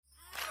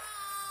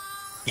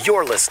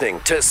You're listening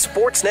to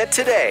Sportsnet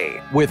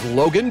Today with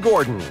Logan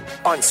Gordon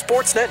on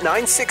Sportsnet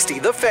 960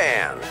 The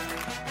Fan.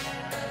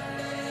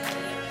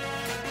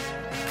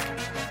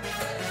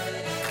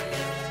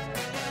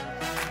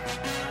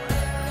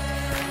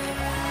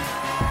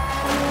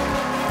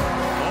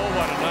 Oh,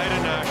 what a night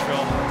in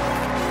Nashville.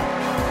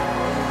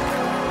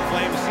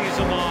 Flames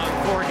season-long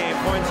 4-game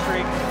point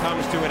streak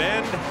comes to an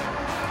end.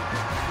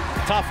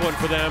 Tough one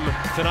for them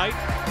tonight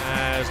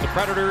as the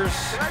Predators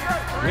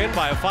win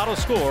by a final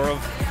score of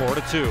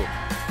 4-2.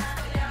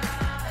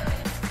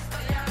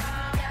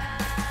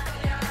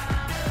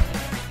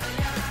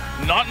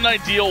 Not an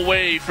ideal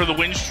way for the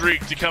win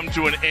streak to come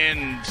to an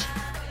end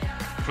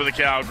for the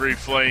Calgary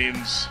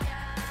Flames.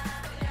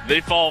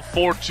 They fall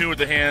 4-2 at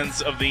the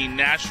hands of the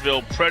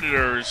Nashville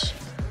Predators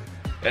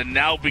and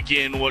now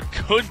begin what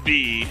could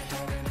be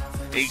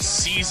a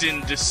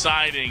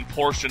season-deciding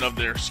portion of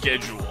their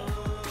schedule.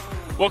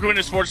 Welcome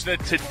into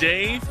Sportsnet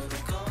Today.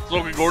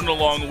 Logan Gordon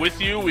along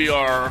with you. We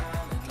are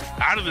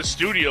out of the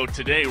studio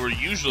today. We're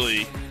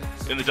usually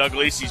in the Doug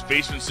Lacey's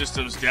Basement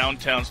Systems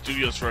downtown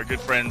studios for our good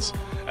friends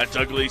at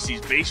Doug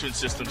Lacey's Basement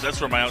Systems. That's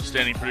where my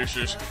outstanding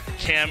producers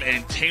Cam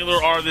and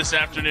Taylor are this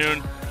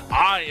afternoon.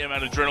 I am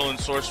at Adrenaline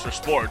Source for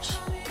Sports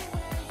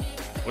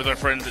with our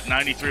friends at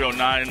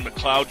 9309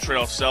 McLeod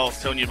Trail South,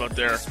 telling you about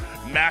their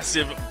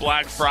massive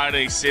Black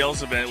Friday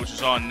sales event, which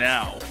is on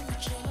now.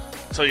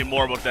 I'll tell you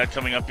more about that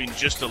coming up in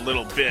just a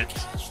little bit.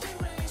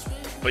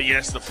 But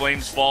yes, the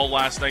Flames fall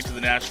last night to the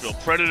Nashville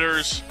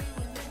Predators.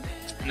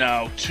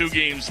 Now 2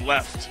 games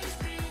left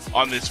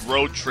on this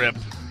road trip.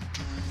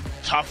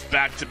 Tough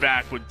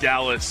back-to-back with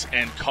Dallas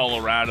and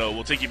Colorado.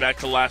 We'll take you back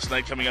to last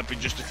night coming up in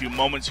just a few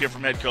moments here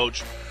from head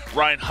coach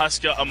Ryan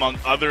Huska, among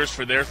others,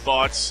 for their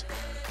thoughts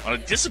on a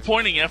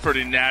disappointing effort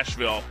in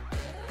Nashville.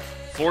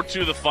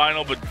 4-2 the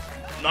final, but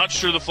not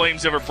sure the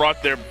Flames ever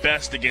brought their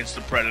best against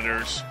the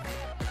Predators.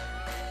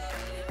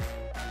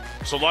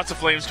 So lots of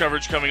Flames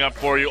coverage coming up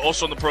for you.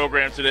 Also on the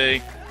program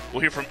today,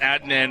 we'll hear from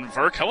Adnan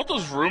Virk. How about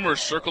those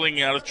rumors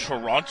circling out of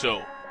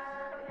Toronto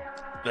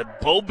that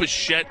Bo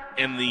Bichette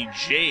and the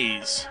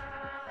Jays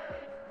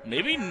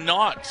maybe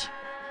not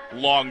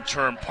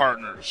long-term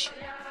partners?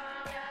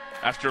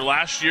 After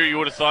last year, you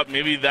would have thought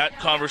maybe that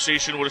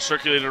conversation would have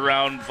circulated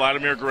around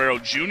Vladimir Guerrero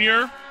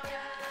Jr.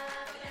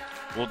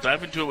 We'll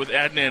dive into it with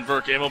Adnan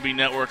Virk, MLB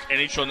Network,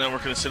 NHL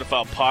Network, and the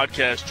Cinephile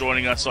Podcast,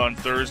 joining us on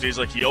Thursdays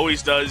like he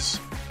always does.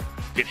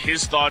 Get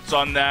his thoughts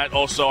on that.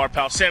 Also, our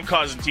pal Sam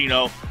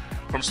Cosentino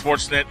from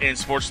Sportsnet and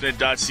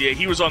Sportsnet.ca.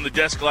 He was on the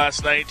desk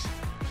last night,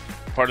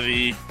 part of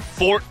the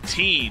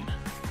 14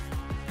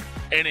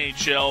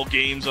 NHL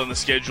games on the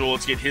schedule.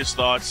 Let's get his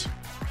thoughts.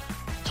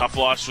 Tough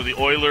loss for the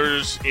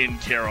Oilers in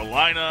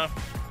Carolina.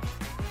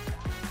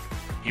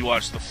 He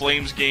watched the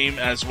Flames game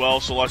as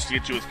well, so lots to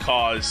get to with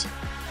Cause.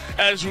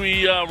 As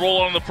we roll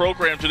on the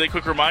program today,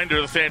 quick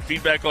reminder, the fan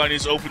feedback line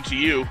is open to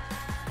you.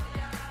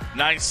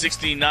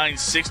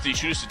 960-960.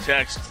 Shoot us a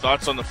text.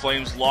 Thoughts on the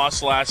Flames'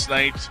 loss last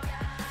night.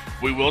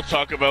 We will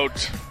talk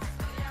about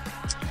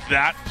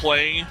that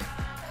play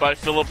by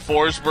Philip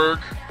Forsberg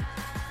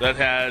that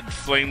had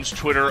Flames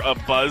Twitter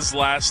abuzz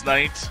last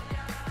night.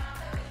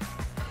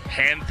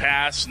 Hand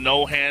pass,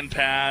 no hand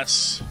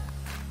pass.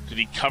 Did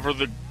he cover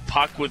the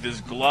puck with his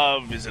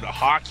glove? Is it a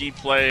hockey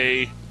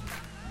play?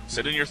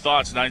 Send in your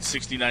thoughts.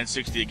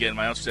 960-960. Again,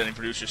 my outstanding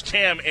producers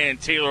Cam and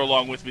Taylor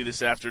along with me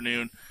this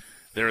afternoon.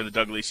 They're in the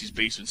Doug Lacey's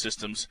Basement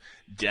Systems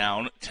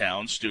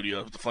downtown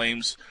studio. The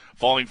Flames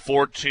falling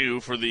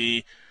 4-2 for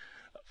the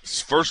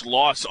first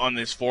loss on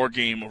this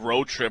 4-game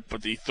road trip,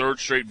 but the third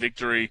straight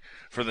victory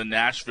for the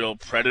Nashville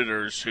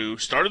Predators, who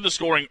started the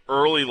scoring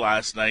early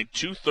last night,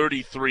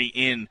 2:33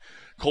 in.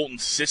 Colton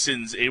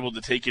Sissons able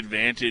to take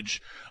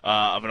advantage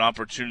of an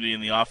opportunity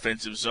in the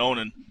offensive zone,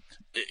 and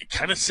it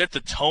kind of set the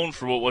tone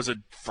for what was a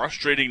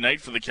frustrating night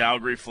for the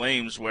Calgary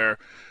Flames, where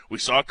we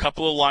saw a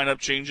couple of lineup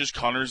changes.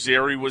 Connor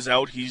Zary was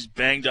out. He's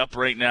banged up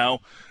right now,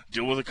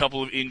 dealing with a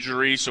couple of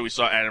injuries. So we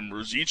saw Adam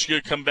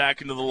Ruzicka come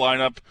back into the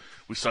lineup.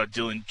 We saw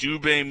Dylan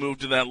Dubé move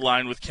to that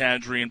line with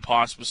Kadri and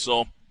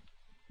Pospisil.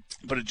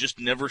 But it just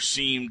never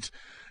seemed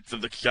for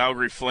the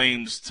Calgary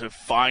Flames to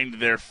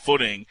find their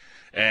footing.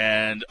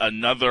 And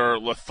another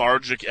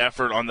lethargic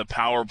effort on the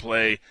power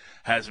play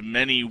has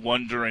many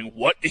wondering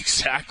what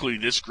exactly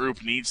this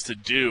group needs to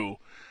do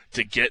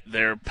to get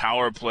their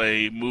power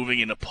play moving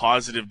in a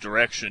positive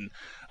direction.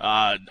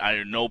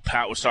 I know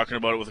Pat was talking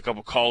about it with a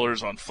couple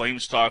callers on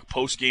Flames Talk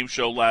post-game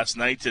show last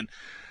night, and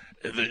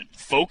the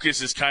focus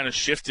has kind of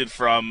shifted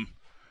from,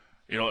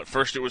 at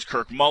first it was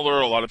Kirk Muller.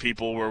 A lot of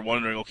people were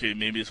wondering, okay,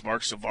 maybe it's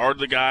Mark Savard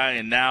the guy,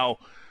 and now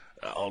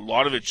a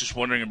lot of it's just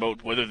wondering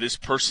about whether this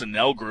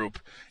personnel group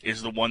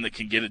is the one that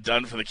can get it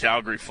done for the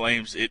Calgary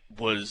Flames.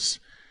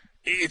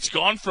 It's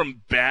gone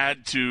from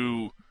bad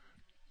to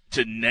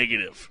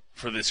negative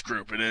for this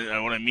group,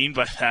 and what I mean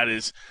by that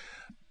is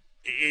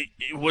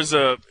it's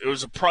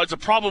a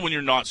problem when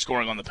you're not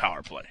scoring on the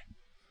power play.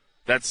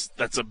 That's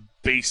a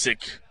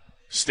basic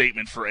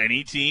statement for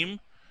any team.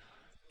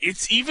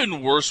 It's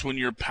even worse when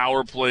your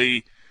power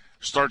play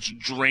starts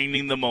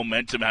draining the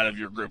momentum out of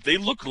your group. They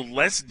look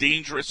less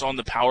dangerous on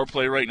the power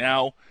play right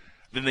now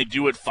than they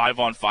do at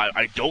 5-on-5.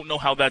 I don't know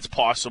how that's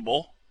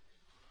possible.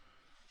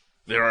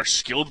 There are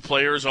skilled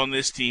players on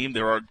this team.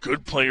 There are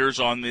good players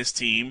on this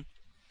team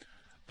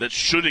that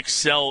should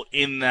excel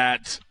in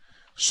that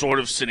sort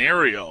of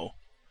scenario,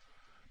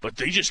 but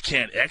they just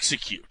can't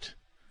execute.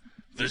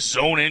 The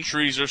zone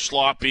entries are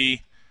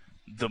sloppy.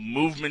 The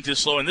movement is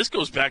slow. And this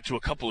goes back to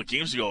a couple of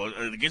games ago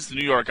against the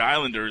New York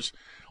Islanders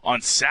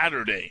on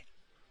Saturday.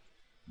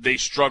 They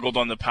struggled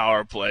on the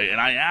power play. And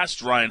I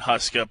asked Ryan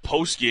Huska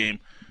post-game,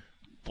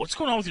 what's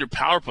going on with your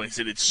power play? He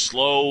said, it's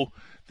slow.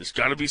 There's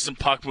got to be some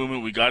puck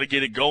movement. We got to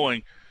get it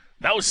going.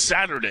 That was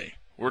Saturday.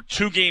 We're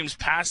 2 games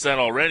past that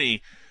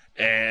already.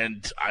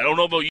 And I don't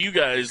know about you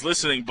guys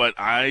listening, but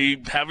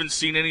I haven't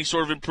seen any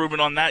sort of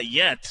improvement on that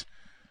yet.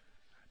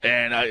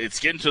 And it's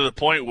getting to the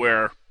point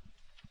where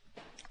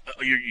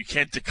you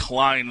can't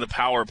decline the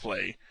power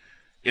play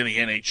in the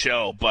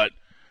NHL. But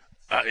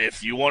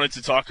if you wanted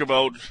to talk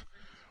about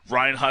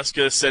Ryan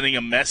Huska sending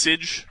a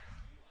message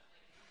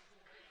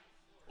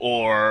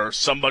or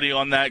somebody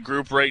on that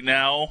group right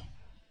now,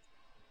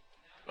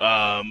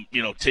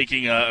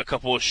 taking a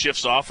couple of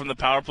shifts off from the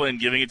power play and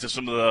giving it to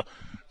some of the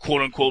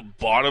quote-unquote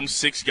bottom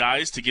 6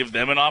 guys to give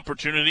them an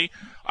opportunity,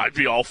 I'd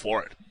be all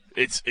for it.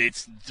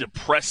 It's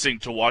depressing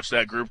to watch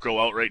that group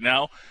go out right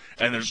now,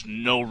 and there's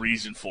no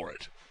reason for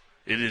it.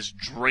 It is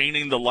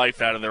draining the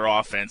life out of their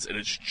offense, and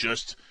it's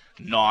just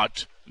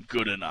not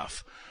good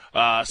enough.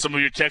 Some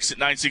of your texts at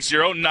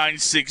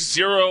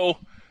 960-960.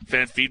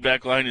 Fan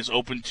feedback line is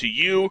open to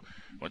you.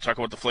 You want to talk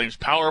about the Flames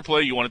power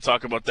play? You want to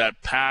talk about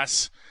that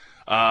pass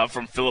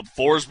from Philip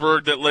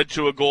Forsberg that led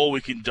to a goal?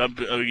 We can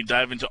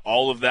dive into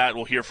all of that.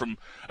 We'll hear from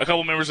a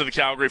couple members of the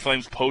Calgary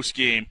Flames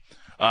post-game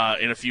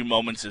in a few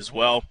moments as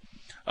well.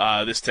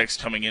 This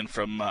text coming in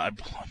from, I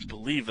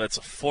believe that's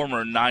a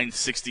former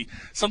 960,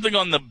 something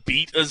on the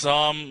beat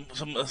some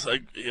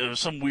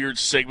weird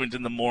segment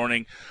in the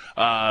morning.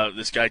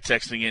 This guy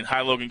texting in,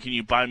 "Hi Logan, can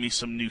you buy me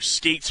some new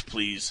skates,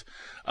 please?"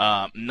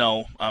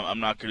 No, I'm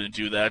not going to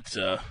do that.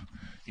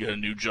 You got a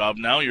new job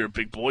now. You're a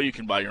big boy. You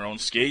can buy your own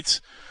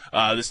skates.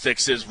 This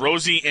text says,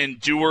 Rosie and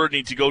Dewar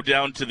need to go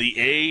down to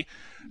the A.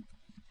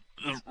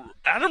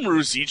 Adam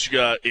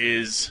Ruzicka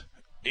is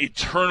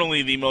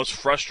eternally the most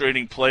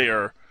frustrating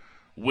player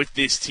with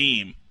this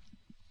team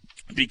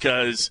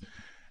because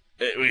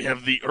we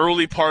have the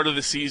early part of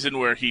the season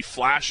where he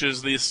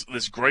flashes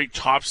this great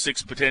top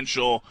 6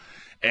 potential,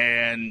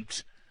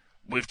 and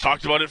we've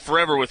talked about it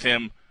forever with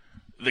him.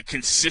 The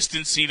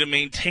consistency to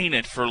maintain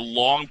it for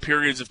long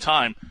periods of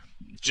time,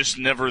 just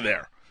never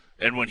there.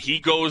 And when he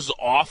goes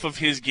off of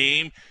his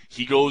game,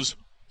 he goes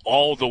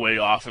all the way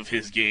off of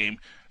his game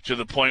to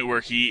the point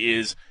where he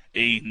is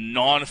a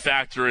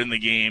non-factor in the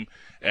game,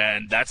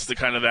 and that's the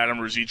kind of Adam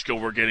Ruzicka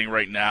we're getting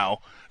right now.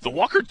 The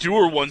Walker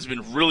Dewar one's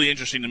been really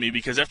interesting to me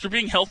because after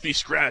being healthy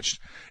scratched,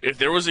 if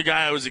there was a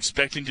guy I was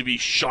expecting to be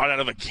shot out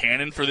of a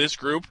cannon for this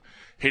group,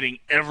 hitting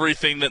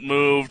everything that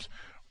moved,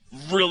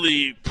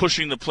 really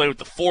pushing the play with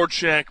the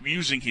forecheck,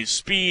 using his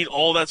speed,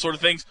 all that sort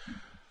of things,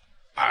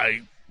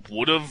 I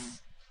would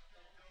have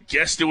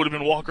guessed it would have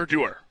been Walker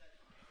Dewar.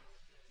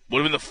 Would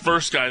have been the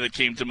first guy that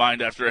came to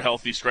mind after a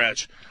healthy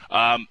scratch.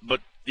 But,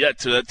 yeah,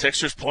 to that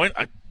texter's point,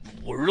 I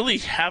really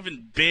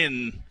haven't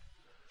been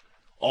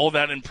all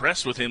that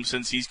impressed with him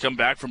since he's come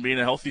back from being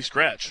a healthy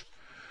scratch.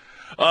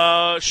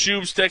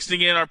 Shoob's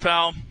texting in, our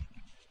pal,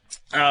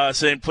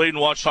 saying, played and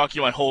watched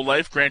hockey my whole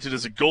life, granted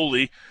as a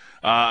goalie.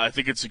 I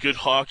think it's good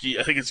hockey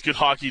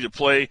to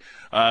play.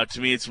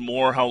 To me, it's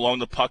more how long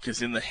the puck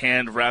is in the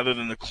hand rather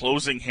than the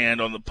closing hand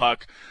on the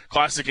puck.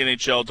 Classic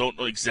NHL, don't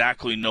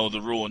exactly know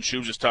the rule. And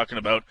Shoob's just talking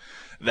about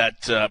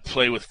that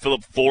play with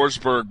Philip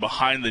Forsberg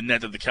behind the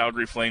net that the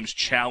Calgary Flames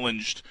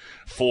challenged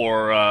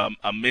for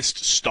a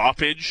missed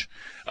stoppage.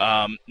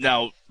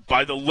 Now,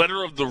 by the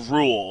letter of the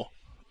rule,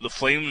 the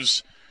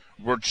Flames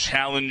were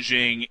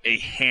challenging a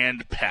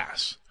hand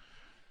pass.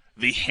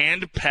 The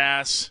hand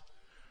pass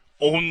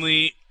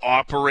only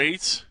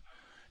operates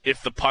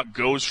if the puck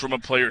goes from a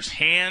player's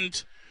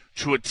hand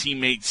to a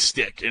teammate's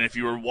stick. And if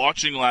you were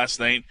watching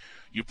last night,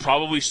 you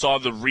probably saw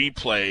the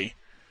replay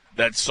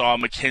that saw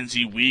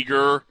Mackenzie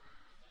Weegar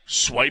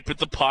swipe at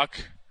the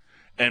puck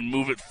and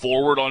move it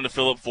forward onto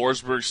Philip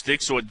Forsberg's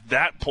stick. So at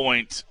that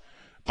point,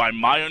 by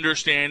my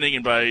understanding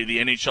and by the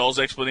NHL's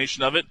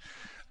explanation of it,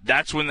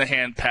 that's when the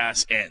hand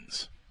pass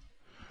ends.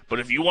 But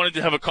if you wanted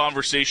to have a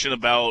conversation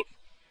about,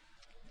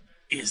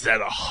 is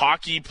that a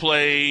hockey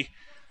play?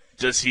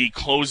 Does he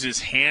close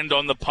his hand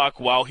on the puck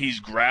while he's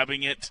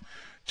grabbing it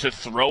to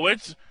throw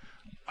it?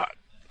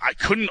 I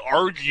couldn't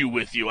argue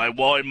with you.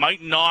 While I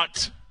might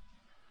not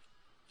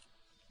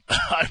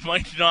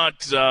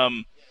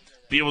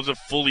be able to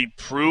fully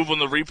prove on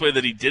the replay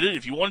that he did it.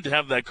 If you wanted to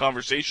have that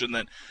conversation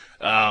that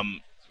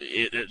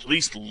it at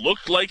least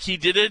looked like he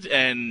did it,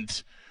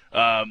 and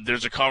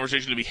there's a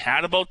conversation to be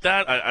had about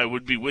that, I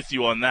would be with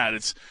you on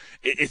that.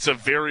 It's a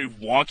very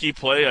wonky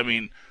play. I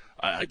mean,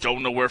 I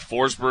don't know where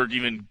Forsberg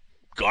even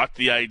got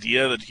the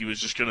idea that he was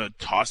just going to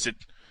toss it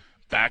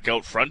back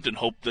out front and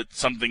hope that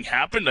something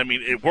happened. I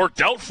mean, it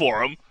worked out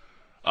for him,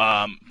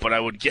 but I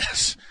would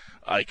guess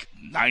like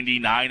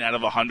 99 out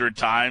of 100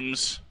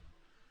 times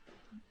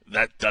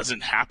that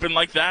doesn't happen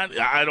like that.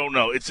 I don't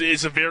know.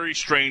 It's a very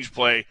strange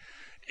play.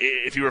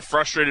 If you were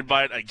frustrated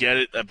by it, I get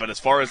it. But as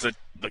far as the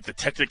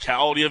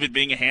technicality of it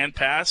being a hand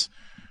pass,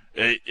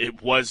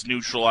 it was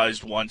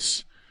neutralized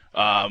once.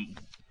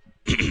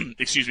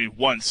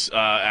 Once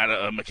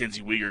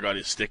Mackenzie Weegar got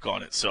his stick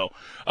on it. So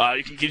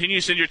you can continue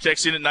to send your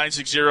text in at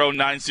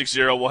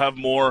 960-960. We'll have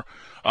more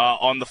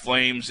on the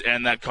Flames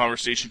and that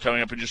conversation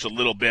coming up in just a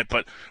little bit.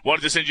 But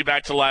wanted to send you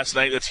back to last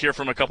night. Let's hear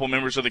from a couple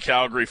members of the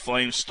Calgary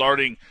Flames,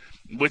 starting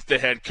with the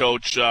head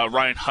coach,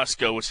 Ryan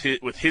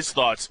Huska, with his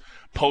thoughts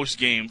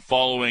post-game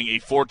following a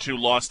 4-2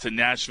 loss to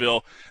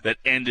Nashville that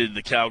ended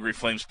the Calgary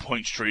Flames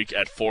point streak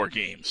at 4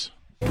 games.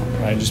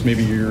 Ryan, just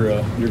maybe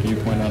your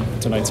viewpoint on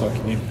tonight's hockey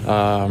game.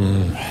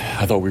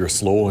 I thought we were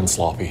slow and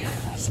sloppy.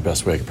 That's the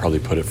best way I could probably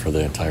put it for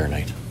the entire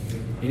night.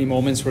 Any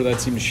moments where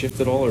that seemed to shift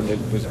at all, or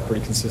was it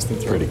pretty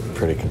consistent?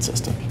 Pretty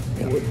consistent.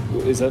 Yeah.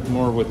 Is that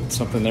more with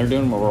something they're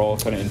doing, or we're all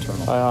kind of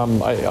internal?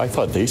 I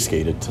thought they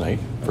skated tonight,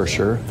 for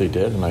sure. They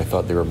did, and I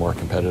thought they were more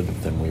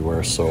competitive than we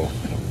were. So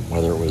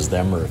whether it was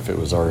them or if it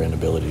was our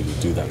inability to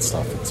do that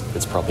stuff,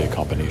 it's probably a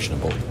combination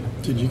of both.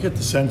 Did you get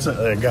the sense that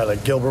a guy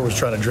like Gilbert was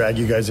trying to drag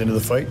you guys into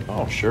the fight?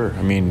 Oh, sure.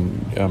 I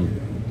mean,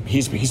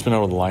 he's been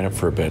out of the lineup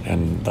for a bit,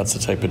 and that's the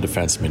type of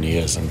defenseman he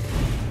is. And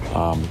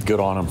good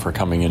on him for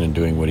coming in and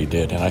doing what he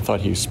did. And I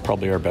thought he was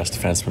probably our best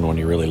defenseman when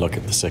you really look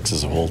at the six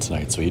as a whole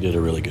tonight. So he did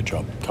a really good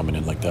job coming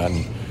in like that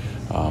and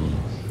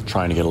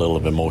trying to get a little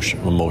bit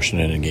of emotion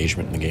and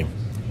engagement in the game.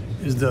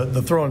 Is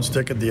the throw and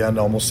stick at the end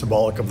almost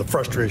symbolic of the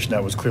frustration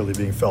that was clearly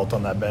being felt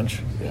on that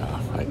bench? Yeah,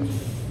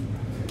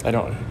 I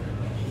don't.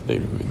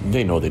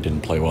 They know they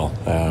didn't play well.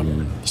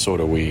 So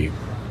do we.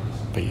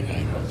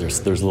 But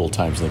there's little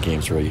times in the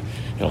games where you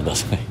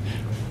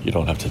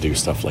don't have to do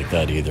stuff like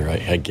that either.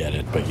 I get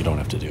it, but you don't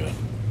have to do it.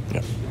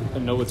 Yeah. I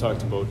know we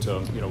talked about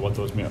what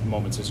those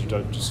moments as you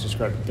just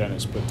described with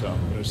Dennis, but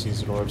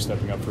Zadorov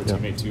stepping up for a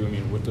teammate too. I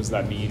mean, what does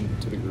that mean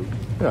to the group?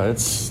 Yeah,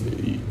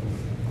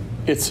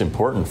 it's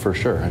important for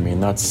sure. I mean,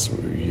 that's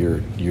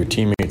your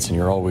teammates, and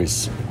you're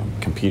always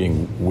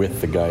competing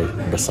with the guy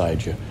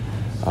beside you.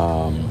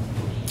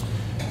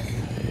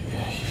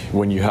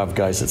 When you have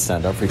guys that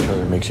stand up for each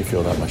other, it makes you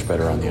feel that much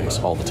better on the ice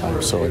all the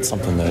time. So it's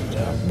something that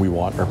we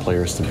want our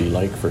players to be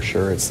like, for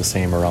sure. It's the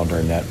same around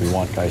our net. We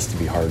want guys to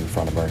be hard in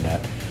front of our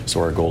net so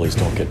our goalies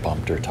don't get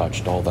bumped or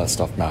touched. All that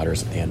stuff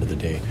matters at the end of the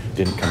day.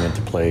 Didn't come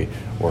into play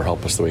or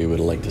help us the way we would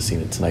have liked to see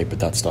it tonight, but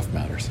that stuff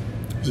matters.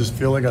 Does this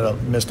feel like a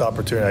missed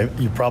opportunity?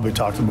 You probably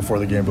talked to him before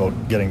the game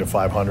about getting to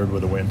 500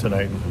 with a win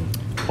tonight.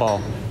 Mm-hmm.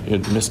 Well,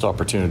 missed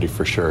opportunity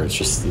for sure. It's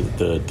just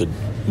the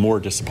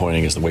more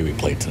disappointing is the way we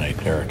played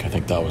tonight, Eric. I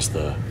think that was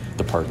the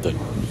part that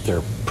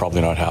they're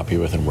probably not happy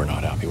with and we're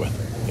not happy with.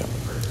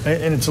 Yeah.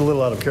 And it's a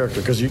little out of character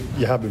because you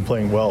have been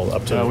playing well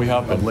up to we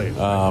have been late.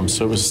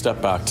 So it was a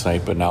step back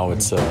tonight, but now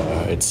it's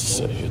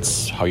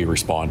how you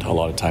respond a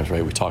lot of times,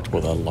 right? We talked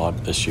about that a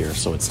lot this year,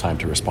 so it's time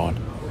to respond.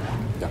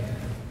 Yeah.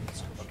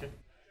 Okay.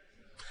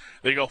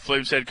 There you go,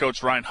 Flames head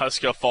coach Ryan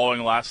Huska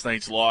following last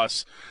night's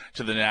loss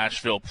to the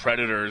Nashville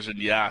Predators. And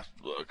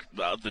look,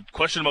 the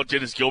question about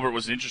Dennis Gilbert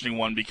was an interesting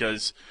one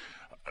because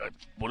I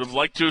would have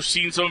liked to have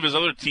seen some of his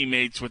other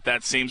teammates with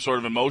that same sort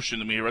of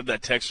emotion. I mean, I read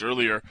that text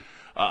earlier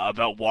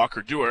about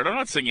Walker Duehr. I'm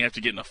not saying you have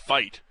to get in a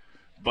fight,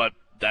 but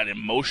that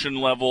emotion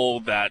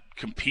level, that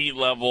compete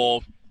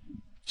level,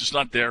 just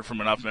not there from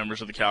enough members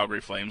of the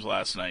Calgary Flames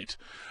last night.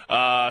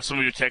 Some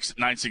of your text at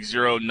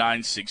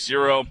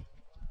 960-960.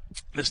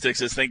 This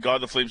text says, thank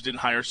God the Flames didn't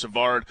hire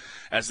Savard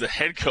as the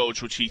head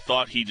coach, which he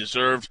thought he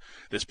deserved.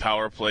 This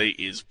power play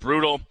is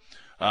brutal.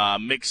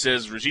 Mick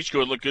says, Ruzicka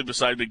would look good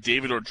beside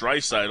McDavid or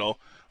Draisaitl.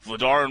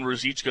 Vladar and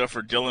Ruzicka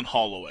for Dylan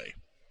Holloway.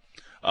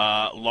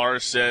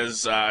 Lars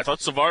says, I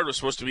thought Savard was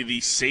supposed to be the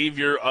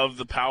savior of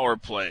the power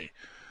play.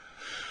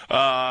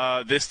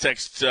 This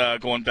text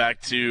going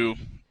back to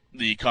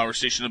the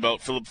conversation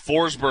about Philip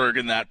Forsberg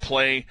in that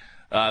play.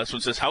 This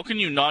one says, how can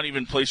you not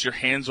even place your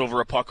hands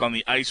over a puck on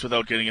the ice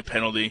without getting a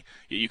penalty?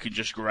 Yet you can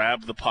just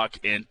grab the puck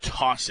and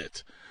toss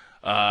it.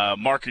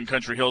 Mark in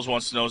Country Hills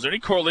wants to know, is there any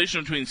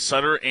correlation between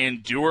Sutter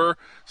and Duehr?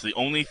 It's the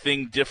only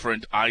thing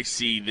different I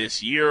see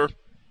this year.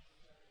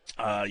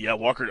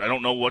 Walker, I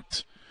don't know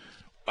what...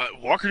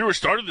 Walker Duehr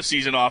started the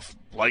season off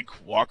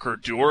like Walker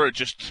Duehr. It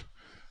just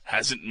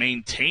hasn't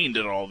maintained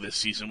at all this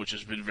season, which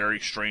has been very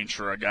strange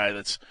for a guy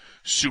that's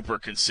super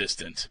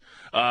consistent.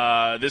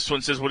 This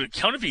one says, would it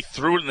count if he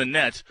threw it in the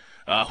net?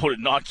 Would it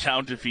not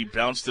count if he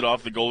bounced it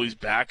off the goalie's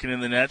back and in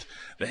the net?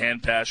 The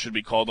hand pass should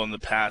be called on the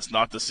pass,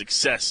 not the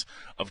success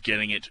of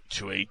getting it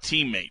to a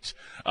teammate.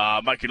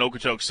 Mike in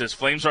Okotoks says,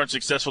 Flames aren't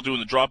successful doing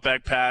the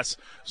drop-back pass,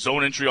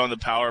 zone entry on the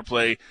power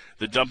play.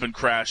 The dump and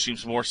crash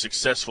seems more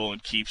successful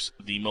and keeps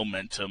the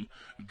momentum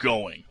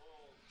going.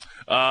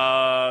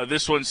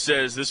 This one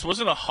says that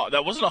wasn't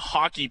a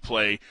hockey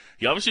play.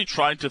 He obviously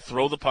tried to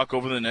throw the puck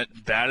over the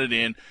net, batted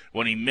in.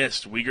 When he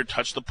missed, Weegar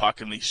touched the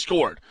puck and they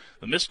scored.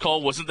 The missed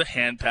call wasn't the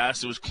hand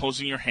pass. It was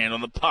closing your hand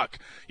on the puck.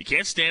 You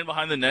can't stand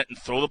behind the net and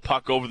throw the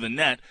puck over the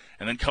net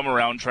and then come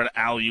around and try to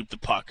alley-oop the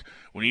puck.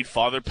 We need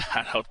Father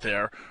Pat out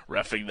there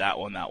reffing that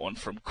one. That one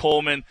from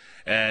Coleman.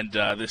 And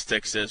this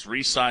text says,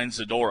 re-sign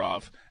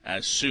Zadorov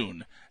as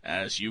soon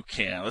as you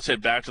can. Let's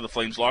head back to the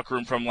Flames locker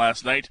room from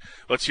last night.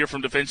 Let's hear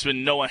from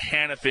defenseman Noah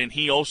Hannafin.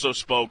 He also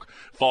spoke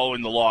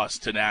following the loss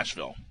to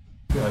Nashville.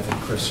 Yeah, I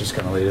think Chris just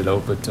kind of laid it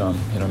out, but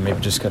maybe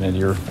just kind of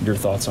your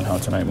thoughts on how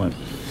tonight went.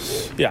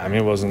 Yeah, I mean,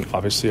 it wasn't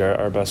obviously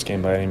our best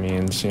game by any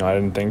means. I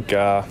didn't think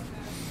I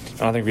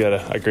don't think we had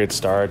a great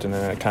start, and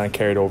then it kind of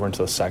carried over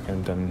into the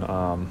second.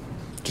 And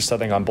just I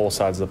think on both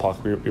sides of the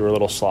puck, we were a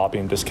little sloppy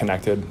and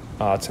disconnected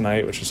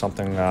tonight, which is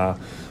something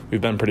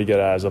we've been pretty good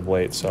at as of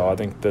late. So I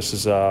think this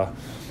is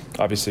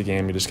obviously a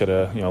game you just got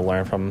to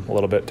learn from a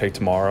little bit, take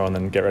tomorrow, and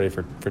then get ready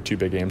for two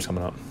big games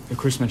coming up.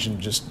 Chris mentioned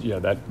just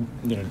that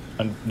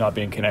not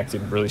being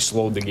connected really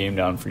slowed the game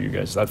down for you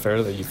guys. Is that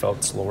fair that you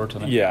felt slower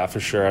tonight? Yeah, for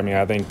sure. I mean,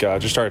 I think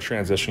just our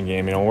transition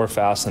game. When we're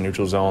fast in the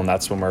neutral zone,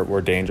 that's when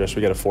we're dangerous.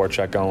 We get a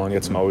forecheck going,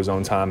 get some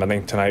O-zone time. I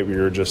think tonight we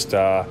were just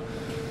a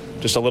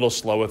little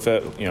slow with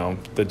it.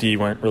 The D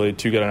weren't really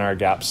too good on our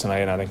gaps tonight,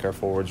 and I think our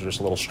forwards were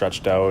just a little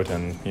stretched out,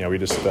 and we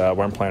just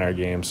weren't playing our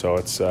game. So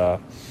it's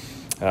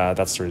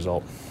that's the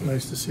result.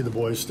 Nice to see the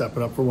boys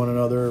stepping up for one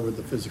another with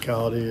the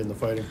physicality and the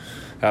fighting.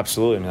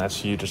 Absolutely. I mean, that's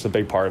huge. Just a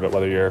big part of it,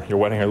 whether you're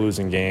winning or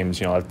losing games.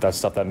 That's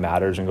stuff that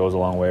matters and goes a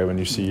long way. When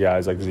you see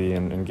guys like Z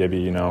and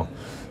Gibby,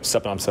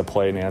 stepping up to the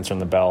plate and answering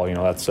the bell,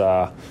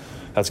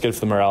 that's good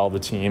for the morale of the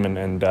team,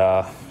 and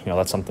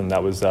that's something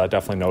that was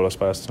definitely noticed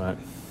by us tonight.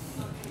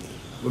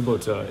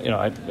 What about,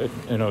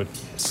 I know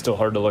it's still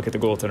hard to look at the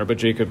goaltender, but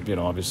Jacob,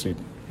 obviously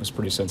was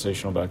pretty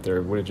sensational back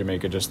there. What did you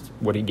make of just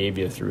what he gave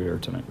you through here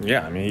tonight?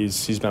 Yeah, I mean,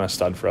 he's been a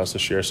stud for us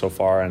this year so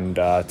far, and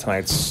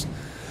tonight's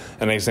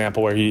an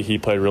example where he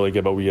played really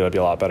good, but we got to be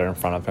a lot better in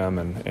front of him,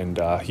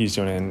 and he's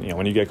doing it.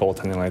 When you get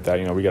goaltending like that,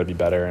 we got to be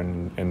better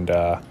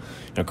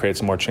and create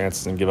some more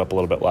chances and give up a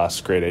little bit less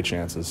grade A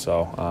chances.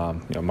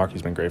 So,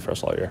 Marky's been great for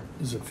us all year.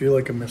 Does it feel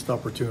like a missed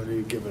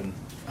opportunity given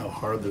how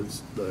hard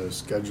the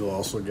schedule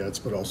also gets,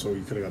 but also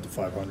you could have got to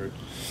 500?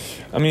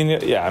 I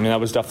mean, yeah, that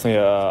was definitely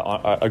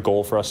a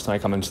goal for us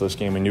tonight coming into this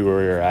game. We knew where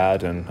we were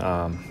at, and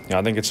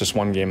I think it's just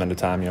one game at a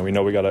time. We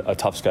know we got a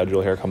tough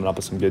schedule here coming up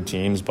with some good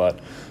teams, but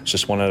it's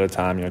just one at a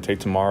time. Take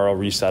tomorrow,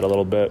 reset a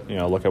little bit,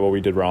 look at what we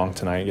did wrong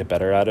tonight, get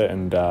better at it,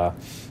 and go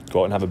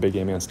out and have a big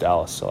game against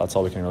Dallas. So that's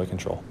all we can really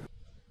control.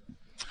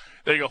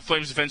 There you go,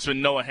 Flames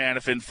defenseman Noah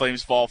Hannafin.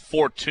 Flames fall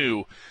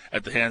 4-2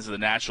 at the hands of the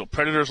Nashville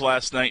Predators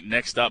last night.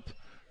 Next up,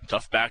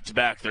 tough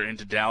back-to-back. They're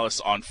into Dallas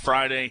on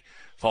Friday,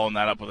 following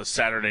that up with a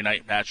Saturday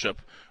night matchup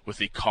with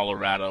the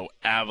Colorado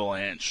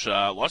Avalanche.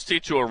 Lots to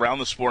get to around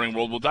the sporting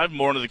world. We'll dive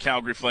more into the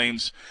Calgary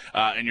Flames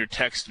and your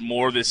text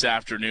more this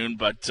afternoon,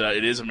 but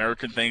it is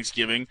American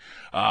Thanksgiving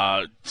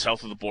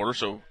south of the border,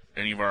 so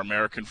any of our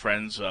American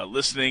friends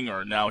listening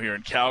or now here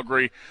in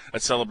Calgary,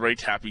 let's celebrate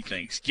Happy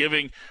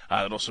Thanksgiving.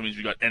 That also means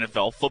we got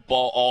NFL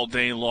football all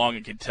day long. I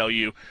can tell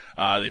you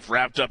they've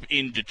wrapped up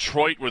in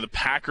Detroit, where the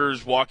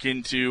Packers walk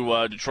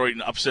into Detroit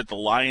and upset the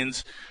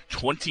Lions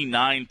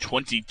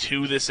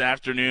 29-22 this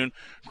afternoon.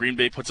 Green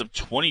Bay puts up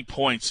 20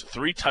 points,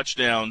 3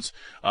 touchdowns,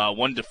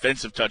 1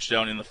 defensive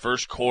touchdown in the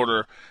first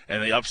quarter,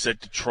 and they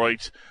upset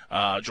Detroit.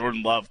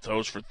 Jordan Love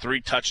throws for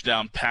 3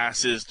 touchdown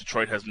passes.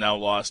 Detroit has now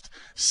lost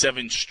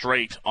 7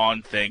 straight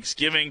on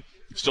Thanksgiving.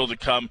 Still to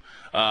come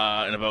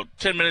in about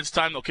 10 minutes'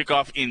 time. They'll kick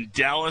off in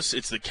Dallas.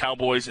 It's the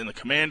Cowboys and the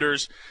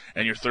Commanders.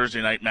 And your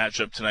Thursday night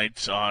matchup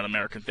tonight on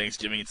American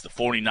Thanksgiving, it's the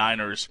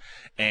 49ers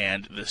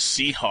and the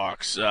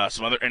Seahawks.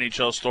 Some other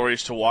NHL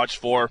stories to watch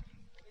for.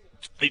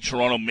 The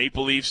Toronto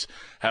Maple Leafs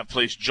have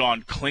placed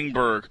John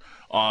Klingberg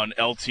on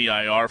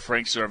LTIR.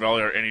 Frank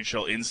Saravelli, our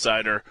NHL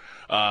insider,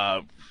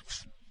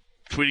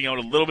 tweeting out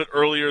a little bit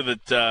earlier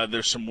that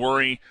there's some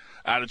worry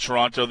out of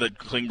Toronto that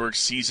Klingberg's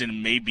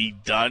season may be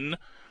done.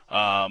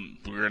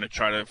 We're going to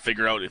try to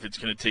figure out if it's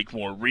going to take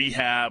more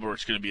rehab or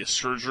it's going to be a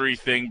surgery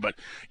thing, but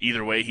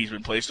either way, he's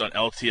been placed on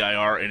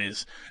LTIR and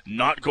is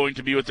not going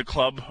to be with the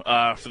club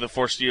for the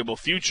foreseeable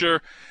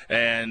future.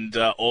 And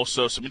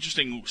also some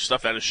interesting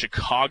stuff out of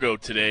Chicago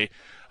today.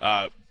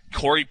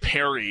 Corey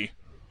Perry,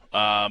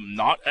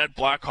 not at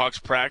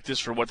Blackhawks practice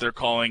for what they're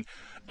calling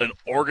an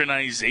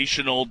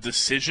organizational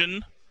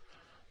decision.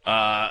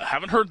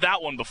 Haven't heard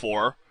that one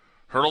before.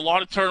 Heard a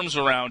lot of terms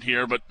around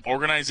here, but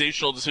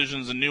organizational decision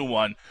is a new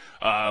one.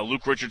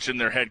 Luke Richardson,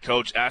 their head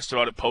coach, asked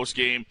about it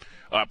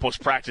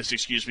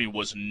post-practice,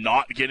 was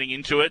not getting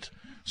into it.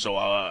 So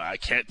I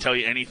can't tell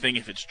you anything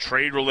if it's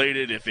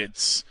trade-related, if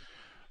it's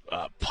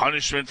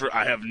punishment.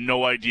 I have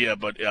no idea,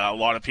 but a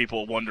lot of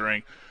people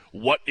wondering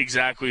what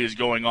exactly is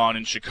going on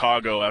in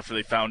Chicago after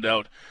they found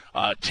out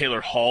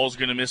Taylor Hall's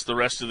going to miss the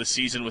rest of the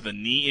season with a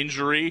knee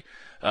injury.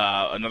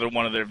 Another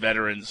one of their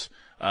veterans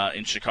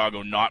in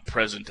Chicago not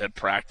present at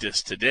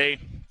practice today.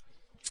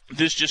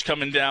 This just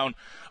coming down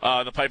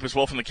the pipe as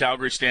well from the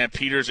Calgary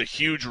Stampeders. A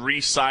huge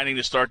re-signing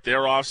to start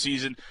their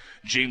offseason.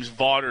 James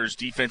Vaughters,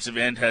 defensive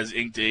end, has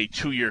inked a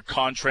 2-year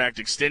contract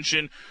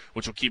extension,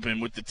 which will keep him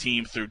with the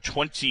team through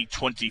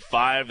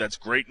 2025. That's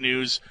great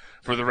news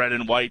for the Red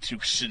and White, who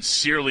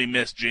sincerely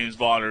missed James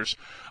Vaughters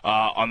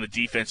on the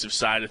defensive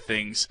side of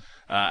things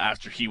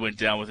after he went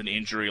down with an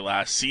injury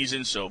last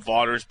season. So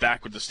Vaughters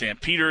back with the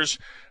Stampeders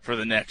for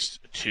the next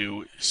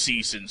 2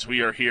 seasons.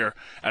 We are here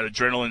at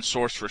Adrenaline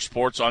Source for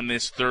Sports on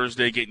this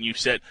Thursday, getting you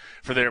set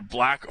for their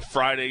Black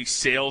Friday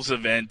sales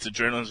event.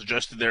 Adrenaline's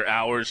adjusted their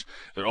hours.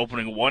 They're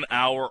opening 1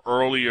 hour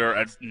earlier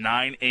at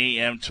 9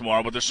 a.m.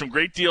 tomorrow, but there's some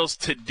great deals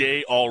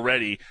today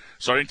already.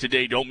 Starting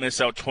today, don't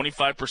miss out.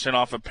 25%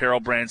 off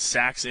apparel brands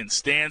Sax and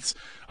Stance,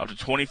 up to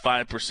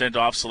 25%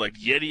 off select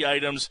Yeti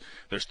items.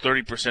 There's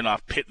 30%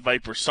 off Pit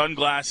Viper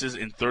sunglasses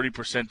and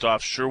 30%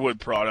 off Sherwood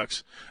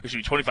products.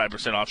 Excuse me,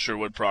 25% off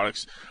Sherwood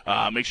products.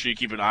 Make sure you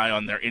keep an eye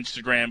on their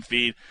Instagram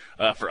feed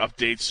for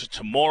updates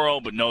tomorrow,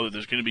 but know that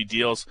there's going to be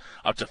deals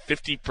up to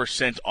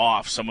 50%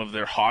 off some of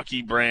their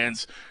hockey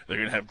brands. They're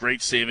going to have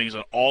great savings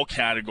on all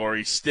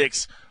categories,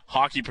 sticks,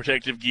 hockey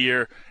protective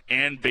gear,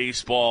 and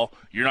baseball.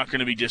 You're not going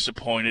to be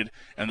disappointed.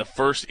 And the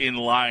first in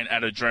line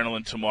at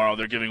Adrenaline tomorrow,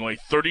 they're giving away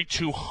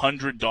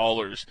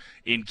 $3,200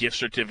 in gift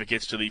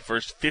certificates to the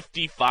first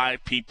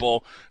 55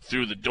 people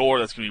through the door.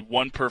 That's going to be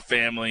one per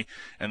family,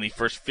 and the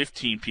first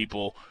 15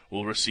 people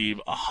will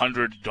receive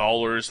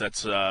 $100.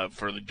 That's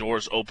for the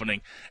doors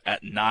opening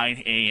at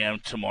 9 a.m.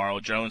 tomorrow.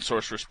 Adrenaline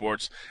Source for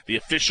Sports, the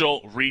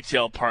official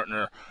retail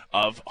partner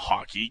of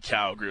Hockey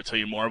Calgary. I'll tell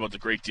you more about the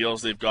great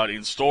deals they've got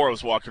in store. I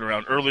was walking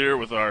around earlier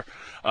with our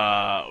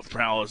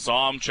pal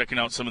Azam, checking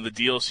out some of the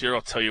deals here.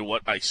 I'll tell you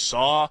what I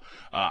saw.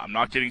 I'm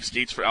not getting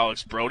skates for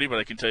Alex Brody, but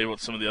I can tell you about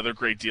some of the other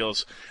great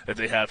deals that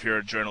they have here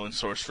at Adrenaline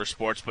Source for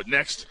Sports. But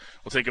next,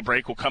 we'll take a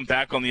break. We'll come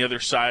back on the other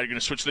side. We're going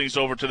to switch things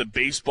over to the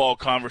baseball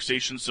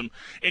conversation. Some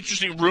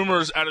interesting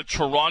rumors out of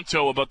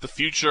Toronto about the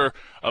future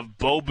of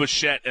Bo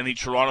Bichette and the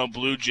Toronto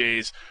Blue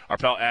Jays. Our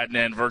pal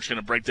Adnan Verk's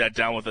going to break that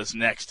down with us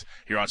next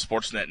here on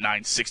Sportsnet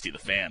 960 The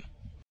Fan.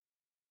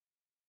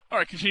 All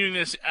right, continuing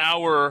this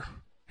hour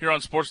here on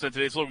Sportsnet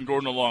today, it's Logan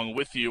Gordon along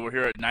with you. We're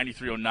here at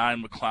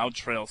 9309 McLeod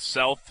Trail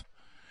South,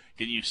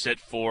 getting you set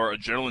for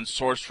Adrenaline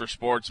Source for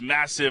Sports.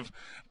 Massive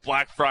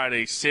Black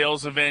Friday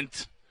sales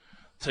event.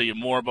 I'll tell you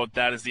more about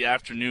that as the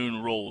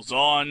afternoon rolls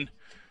on.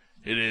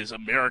 It is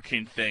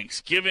American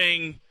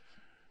Thanksgiving.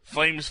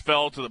 Flames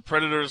fell to the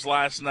Predators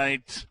last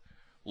night.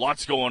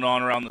 Lots going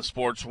on around the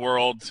sports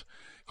world,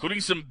 including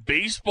some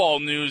baseball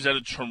news out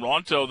of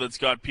Toronto that's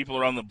got people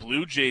around the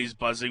Blue Jays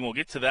buzzing. We'll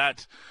get to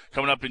that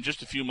coming up in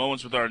just a few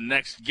moments with our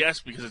next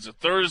guest, because it's a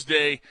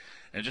Thursday,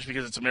 and just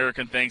because it's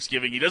American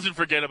Thanksgiving, he doesn't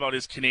forget about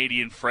his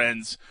Canadian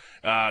friends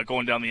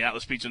going down the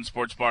Atlas Beach and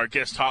Sports Bar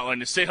guest hotline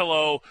to say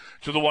hello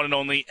to the one and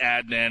only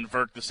Adnan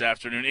Verk this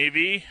afternoon.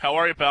 AV, how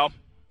are you, pal?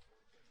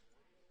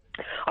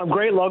 I'm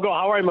great, Logo.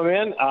 How are you, my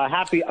man?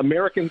 Happy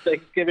American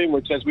Thanksgiving,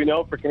 which, as we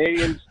know, for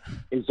Canadians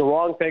is the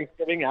wrong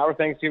Thanksgiving. Our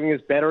Thanksgiving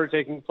is better,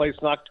 taking place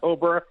in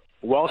October,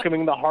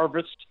 welcoming the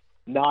harvest,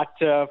 not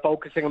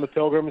focusing on the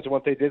Pilgrims and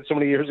what they did so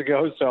many years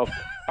ago. So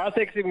our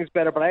Thanksgiving is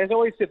better. But I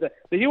always said that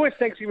the U.S.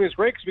 Thanksgiving is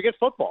great because we get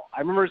football. I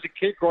remember as a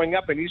kid growing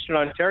up in Eastern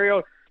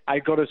Ontario,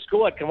 I'd go to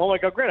school, I'd come home,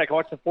 I'd go, great, I can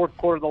watch the fourth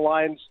quarter of the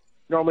Lions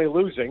normally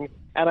losing.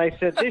 And I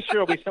said, this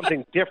year will be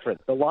something different.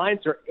 The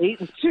Lions are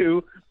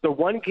 8-2. The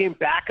one game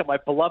back of my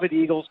beloved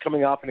Eagles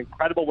coming off an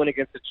incredible win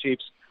against the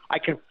Chiefs. I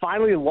can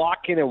finally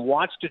lock in and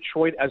watch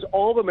Detroit, as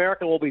all of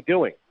America will be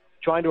doing,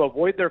 trying to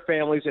avoid their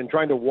families and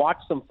trying to watch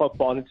some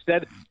football. And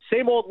instead,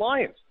 same old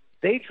Lions.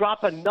 They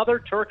drop another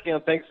turkey on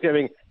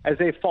Thanksgiving as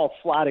they fall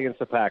flat against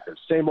the Packers.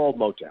 Same old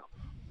Motown.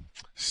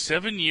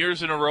 7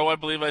 years in a row, I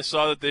believe I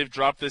saw that they've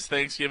dropped this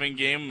Thanksgiving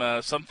game.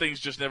 Some things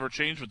just never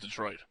change with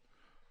Detroit.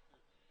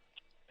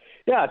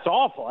 Yeah, it's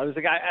awful. I was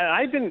like,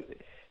 I've been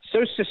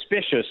so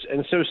suspicious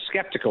and so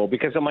skeptical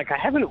because I'm like, I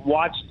haven't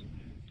watched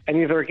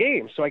any of their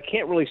games, so I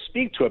can't really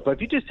speak to it. But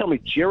if you just tell me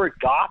Jared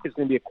Goff is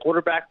going to be a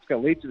quarterback that's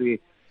going to lead to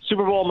the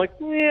Super Bowl, I'm like,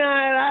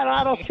 yeah,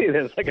 I don't see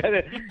this. Like,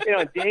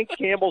 Dan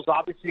Campbell's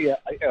obviously,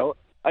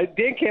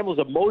 Dan Campbell's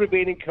a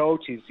motivating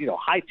coach. He's,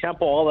 high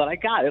tempo, all that. I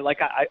got it. Like,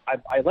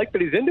 I like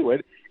that he's into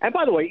it. And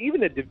by the way,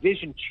 even a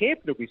division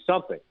champion would be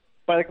something.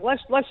 But like,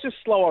 let's just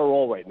slow our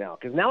roll right now,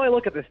 because now I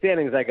look at the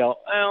standings, I go,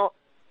 well,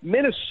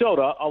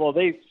 Minnesota, although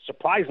they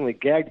surprisingly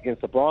gagged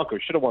against the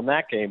Broncos, should have won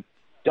that game.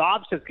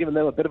 Dobbs has given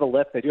them a bit of a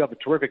lift. They do have a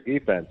terrific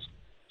defense.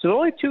 So they're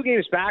only 2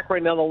 games back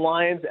right now, the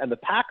Lions, and the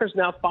Packers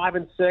now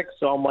 5-6.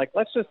 So I'm like,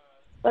 let's just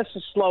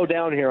slow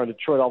down here on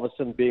Detroit, all of a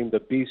sudden being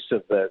the beast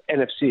of the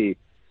NFC,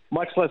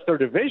 much less their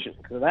division,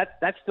 because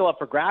that's still up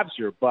for grabs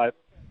here. But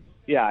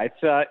yeah,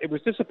 it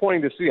was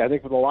disappointing to see, I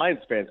think, for the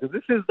Lions fans, because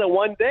this is the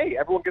one day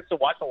everyone gets to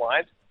watch the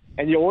Lions,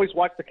 and you always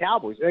watch the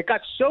Cowboys. And it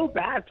got so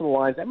bad for the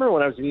Lions. I remember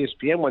when I was at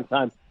ESPN one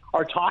time,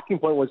 our talking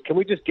point was, can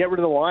we just get rid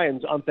of the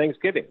Lions on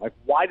Thanksgiving? Like,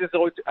 why does it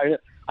always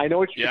 – I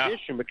know it's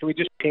tradition, but can we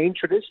just change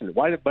tradition?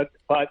 Why? But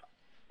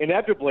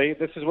inevitably,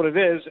 this is what it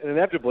is, and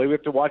inevitably we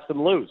have to watch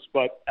them lose.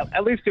 But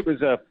at least it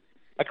was a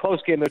a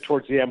close game there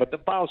towards the end, but the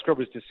final score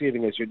was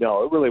deceiving, as you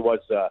know. It really was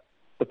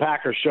the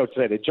Packers' show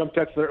today. They jumped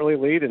out to the early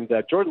lead, and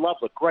Jordan Love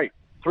looked great.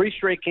 3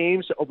 straight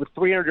games, over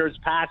 300 yards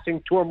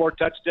passing, 2 or more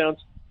touchdowns.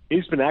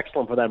 He's been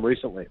excellent for them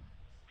recently.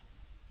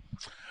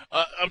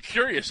 I'm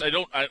curious. I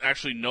don't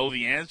actually know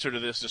the answer to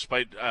this,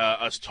 despite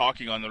us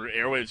talking on the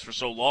airwaves for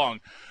so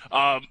long.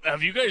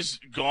 Have you guys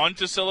gone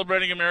to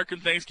celebrating American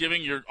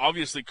Thanksgiving? You're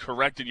obviously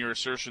correct in your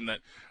assertion that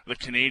the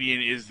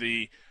Canadian is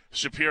the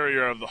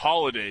superior of the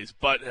holidays,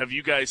 but have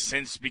you guys,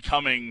 since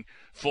becoming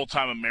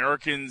full-time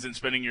Americans and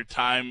spending your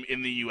time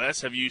in the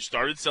U.S., have you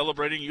started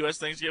celebrating U.S.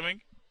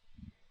 Thanksgiving?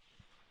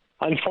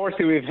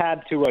 Unfortunately, we've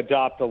had to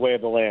adopt the way of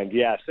the land,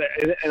 yes.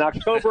 In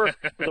October,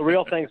 for the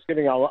real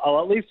Thanksgiving,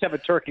 I'll at least have a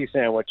turkey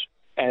sandwich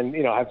and,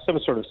 have some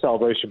sort of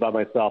celebration by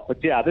myself.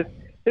 But, yeah, this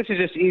is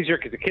just easier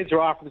because the kids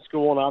are off from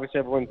school, and obviously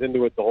everyone's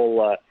into it, the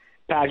whole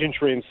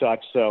pageantry and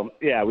such. So,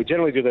 yeah, we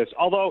generally do this.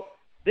 Although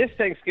this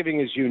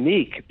Thanksgiving is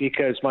unique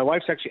because my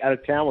wife's actually out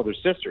of town with her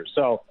sister.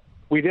 So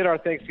we did our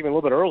Thanksgiving a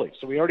little bit early.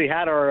 So we already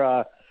had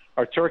our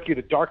turkey.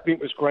 The dark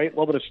meat was great, a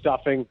little bit of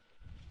stuffing.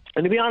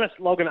 And to be honest,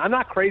 Logan, I'm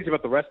not crazy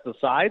about the rest of the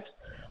sides.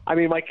 I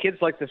mean, my kids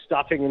like the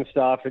stuffing and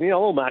stuff, and, a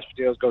little mashed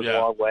potatoes goes a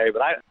long way.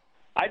 But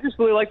I just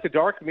really like the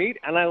dark meat,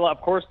 and I,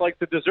 of course, like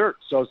the dessert.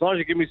 So as long as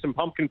you give me some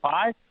pumpkin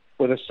pie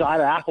with a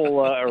side of apple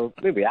or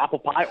maybe apple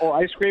pie or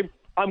ice cream,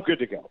 I'm good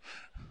to go.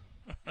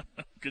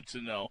 Good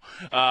to know.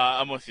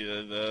 I'm with you.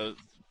 The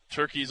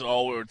turkey's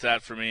all where it's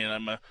at for me, and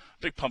I'm a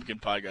big pumpkin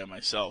pie guy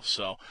myself.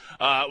 So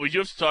we do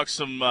have to talk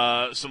some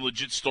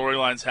legit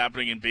storylines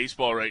happening in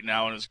baseball right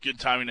now, and it's good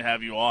timing to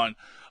have you on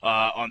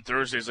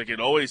Thursdays like it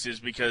always is,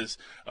 because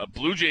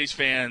Blue Jays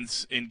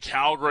fans in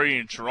Calgary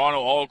and Toronto,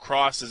 all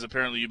across, as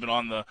apparently you've been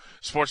on the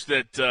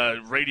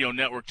Sportsnet radio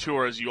network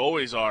tour, as you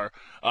always are,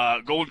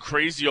 going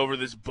crazy over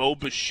this Bo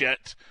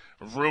Bichette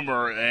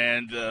rumor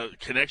and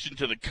connection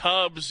to the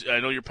Cubs. I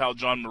know your pal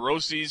John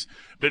Morosi's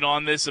been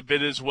on this a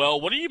bit as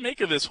well. What do you make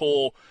of this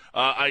whole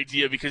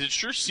idea? Because it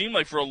sure seemed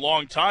like for a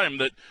long time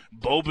that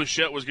Bo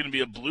Bichette was going to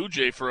be a Blue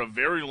Jay for a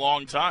very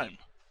long time.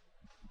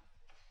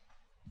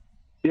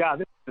 Yeah,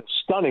 this is a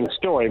stunning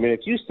story. I mean,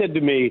 if you said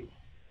to me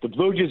the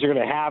Blue Jays are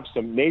going to have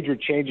some major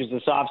changes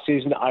this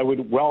offseason, I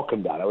would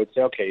welcome that. I would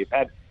say, okay, you've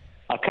had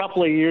a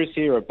couple of years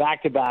here of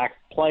back-to-back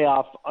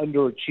playoff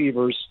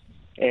underachievers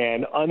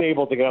and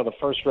unable to get out of the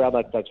first round.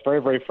 That's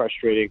very, very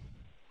frustrating.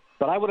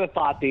 But I would have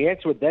thought the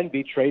answer would then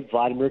be trade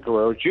Vladimir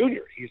Guerrero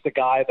Jr. He's the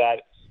guy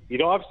that you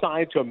don't have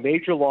signed to a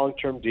major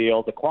long-term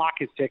deal. The clock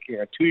is ticking.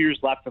 2 years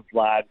left of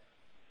Vlad,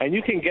 and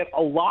you can get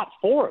a lot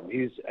for him.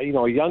 He's a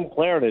young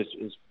player in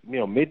his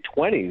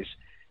mid-20s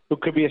who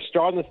could be a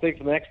star in this league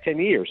for the next 10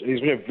 years. And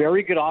he's been a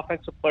very good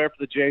offensive player for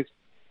the Jays,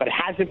 but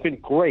hasn't been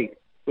great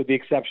with the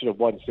exception of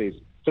one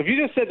season. So if you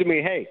just said to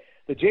me, hey,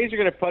 the Jays are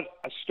going to put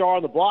a star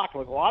on the block,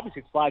 I'm like, well,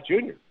 obviously it's Vlad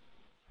Jr.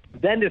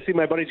 Then to see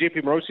my buddy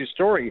J.P. Morosi's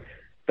story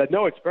that,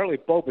 no, it's apparently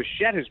Bo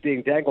Bichette who's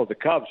being dangled to the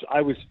Cubs,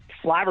 I was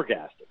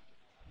flabbergasted.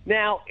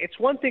 Now, it's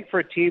one thing for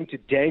a team to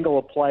dangle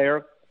a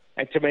player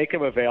and to make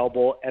him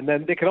available, and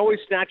then they can always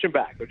snatch him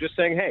back. They're just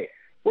saying, hey,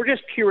 we're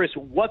just curious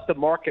what the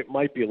market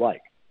might be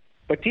like.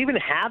 But to even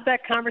have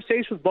that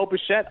conversation with Bo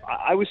Bichette,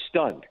 I was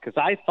stunned because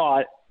I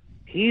thought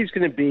he's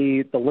going to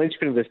be the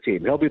linchpin of this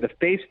team. He'll be the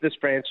face of this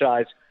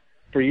franchise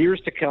for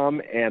years to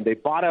come, and they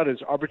bought out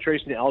his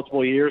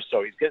arbitration-eligible years,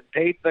 so he's getting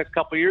paid the next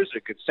couple of years, a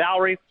good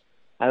salary,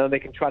 and then they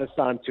can try to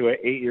sign him to an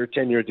 8-year,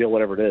 10-year deal,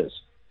 whatever it is.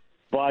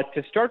 But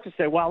to start to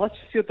say, well, let's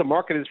see what the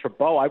market is for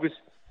Bo, I was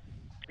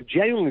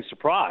genuinely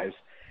surprised.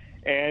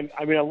 And,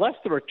 I mean, unless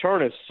the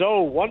return is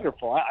so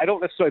wonderful, I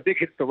don't necessarily think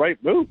it's the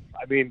right move.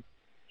 I mean,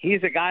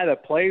 he's a guy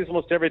that plays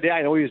almost every day.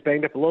 I know he was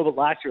banged up a little bit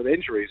last year with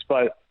injuries,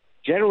 but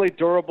generally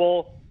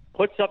durable,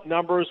 puts up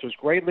numbers, was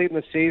great late in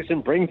the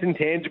season, brings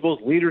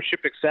intangibles,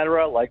 leadership,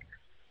 etc. Like,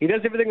 he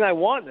does everything I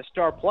want in a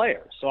star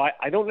player. So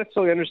I don't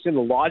necessarily understand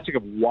the logic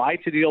of why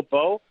to deal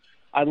Bo,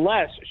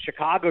 unless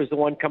Chicago is the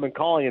one coming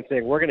calling and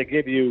saying, we're going to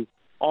give you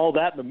all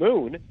that in the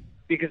moon,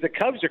 because the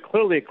Cubs are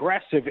clearly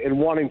aggressive in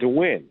wanting to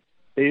win.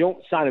 They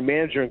don't sign a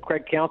manager and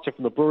Craig Counsell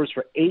from the Brewers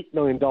for $8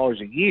 million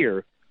a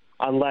year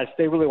unless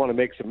they really want to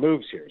make some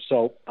moves here.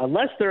 So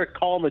unless they're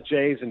calling the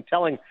Jays and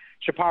telling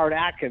Shapiro and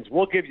Atkins,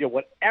 we'll give you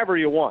whatever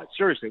you want.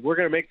 Seriously, we're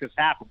going to make this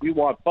happen. We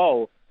want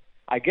Bo.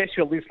 I guess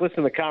you'll at least listen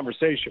to the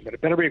conversation, but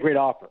it better be a great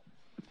offer.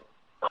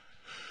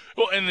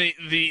 Well, and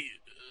the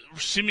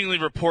seemingly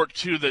report,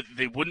 too, that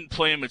they wouldn't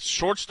play him at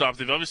shortstop.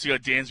 They've obviously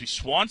got Dansby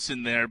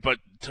Swanson there, but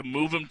to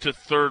move him to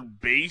third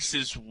base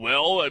as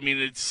well, I mean,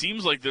 it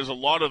seems like there's a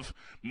lot of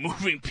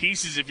moving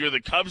pieces if you're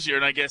the Cubs here,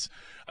 and I guess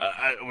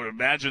I would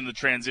imagine the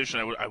transition,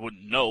 I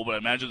wouldn't know, but I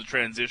imagine the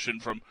transition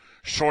from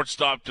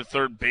shortstop to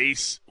third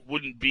base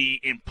wouldn't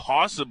be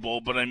impossible,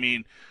 but I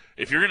mean,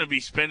 if you're going to be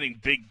spending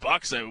big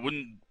bucks, I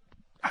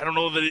don't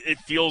know that it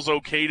feels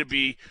okay to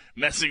be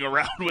messing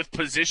around with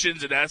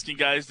positions and asking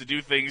guys to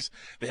do things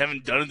they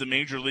haven't done at the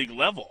major league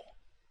level.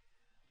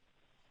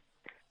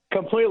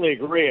 Completely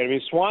agree. I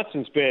mean,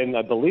 Swanson's been,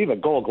 I believe, a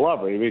Gold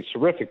Glover. I mean, he's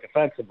terrific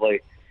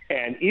defensively.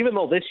 And even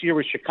though this year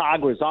with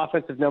Chicago, his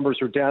offensive numbers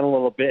were down a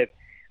little bit,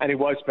 and he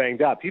was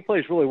banged up. He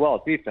plays really well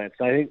at defense.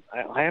 I think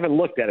I haven't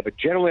looked at it, but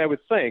generally I would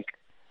think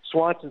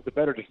Swanson's the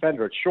better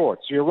defender at short.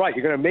 So you're right.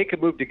 You're going to make a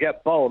move to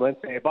get Bo and then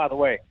say, hey, by the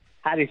way,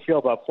 how do you feel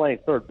about playing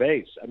third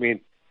base? I mean,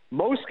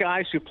 most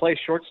guys who play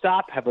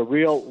shortstop have a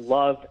real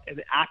love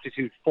and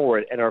aptitude for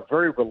it and are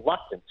very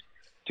reluctant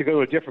to go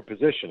to a different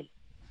position.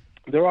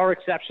 There are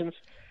exceptions.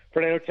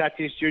 Fernando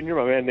Tatis Jr.,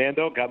 my man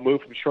Nando, got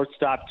moved from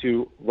shortstop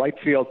to right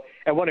field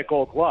and won a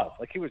Gold Glove.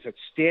 Like, he was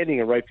outstanding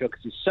in right field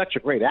because he's such a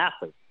great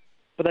athlete.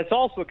 But that's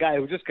also a guy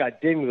who just got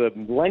dinged with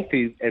a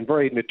lengthy and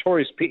very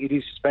notorious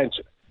PED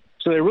suspension.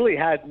 So they really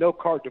had no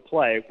card to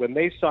play when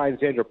they signed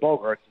Xander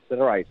Bogaerts and said,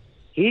 all right,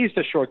 he's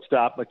the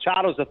shortstop,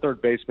 Machado's the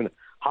third baseman,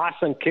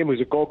 Ha-Seong Kim,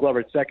 who's a Gold Glover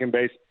at second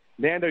base,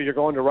 Nando, you're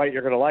going to right,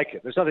 you're going to like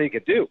it. There's nothing he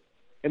could do.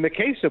 In the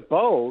case of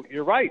Bo,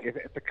 you're right.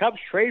 If the Cubs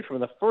trade for him,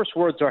 the first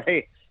words are,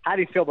 hey, how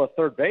do you feel about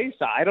third base?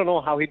 I don't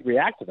know how he'd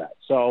react to that.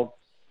 So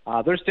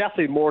there's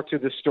definitely more to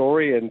this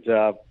story. And,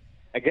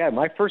 again,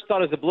 my first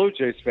thought as a Blue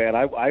Jays fan,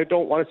 I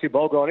don't want to see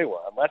Bo go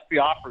anywhere unless the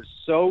offer is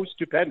so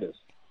stupendous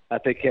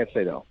that they can't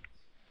say no.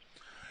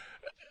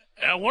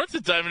 I wanted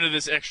to dive into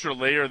this extra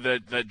layer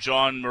that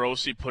John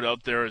Morosi put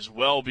out there as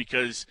well,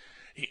 because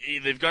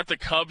they've got the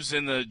Cubs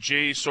and the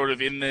Jays sort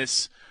of in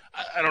this,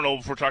 I don't know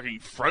if we're talking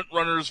front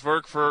runners,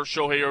 Verk, for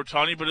Shohei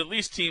Ohtani, but at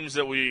least teams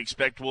that we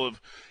expect will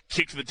have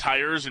kicked the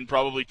tires and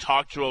probably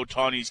talked to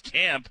Ohtani's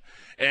camp.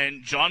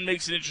 And John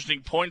makes an interesting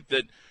point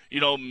that,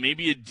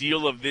 maybe a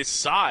deal of this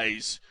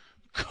size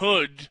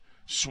could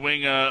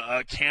swing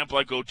a camp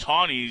like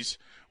Ohtani's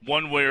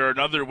one way or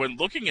another when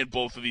looking at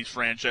both of these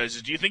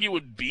franchises. Do you think it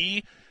would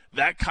be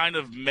that kind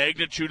of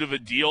magnitude of a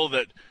deal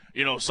that,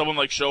 someone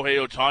like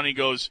Shohei Ohtani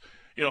goes,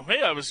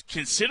 hey, I was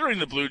considering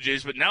the Blue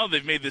Jays, but now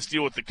they've made this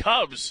deal with the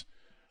Cubs.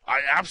 I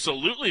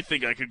absolutely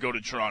think I could go to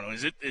Toronto.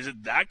 Is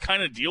it that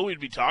kind of deal we'd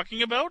be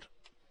talking about?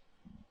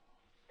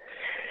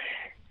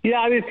 Yeah,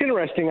 I mean, it's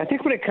interesting. I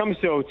think when it comes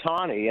to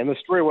Ohtani, and the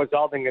story was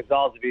Alden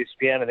Gonzalez of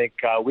ESPN, I think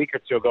a week or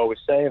two ago, was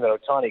saying that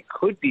Ohtani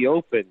could be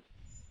open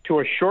to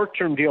a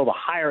short-term deal to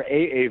higher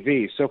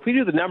AAV. So if we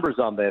do the numbers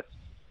on this,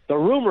 the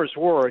rumors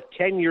were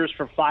 10 years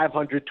for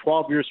 $500,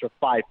 12 years for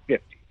 $550.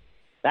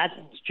 That's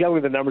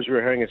generally the numbers we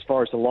were hearing as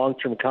far as the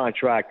long-term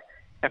contract.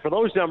 And for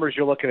those numbers,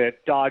 you're looking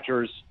at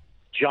Dodgers,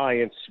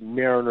 Giants,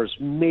 Mariners,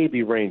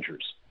 maybe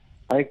Rangers.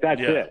 I think that's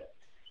it.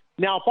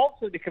 Now, if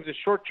also it becomes a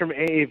short-term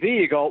AAV,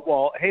 you go,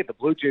 well, hey, the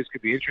Blue Jays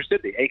could be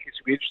interested, the Yankees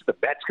could be interested, the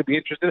Mets could be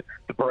interested,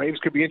 the Braves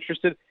could be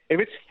interested. If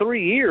it's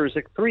 3 years,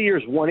 like 3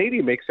 years,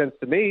 180 makes sense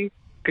to me,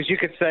 because you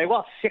could say,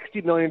 well,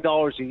 $60 million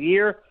a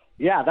year,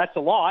 yeah, that's a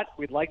lot.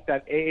 We'd like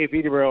that AAV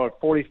to be around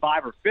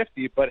 45 or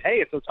 50, but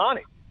hey, it's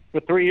Ohtani. For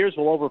 3 years,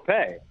 we'll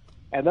overpay.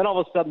 And then all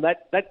of a sudden,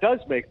 that does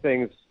make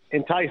things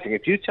enticing.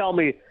 If you tell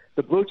me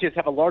the Blue Jays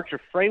have a larger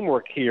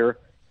framework here,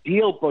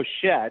 deal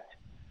Bichette,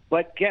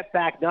 but get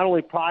back not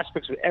only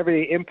prospects but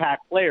everyday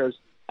impact players,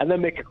 and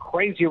then make a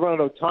crazy run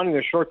at Ohtani in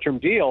a short-term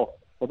deal,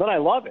 well, then I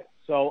love it.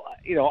 So,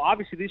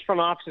 obviously these front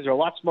offices are a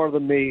lot smarter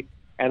than me,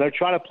 and they're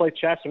trying to play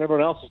chess when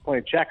everyone else is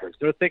playing checkers.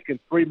 They're thinking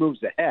 3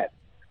 moves ahead.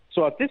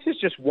 So if this is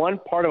just one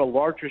part of a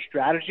larger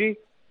strategy,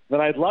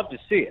 then I'd love to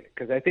see it,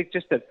 because I think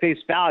just at face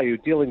value,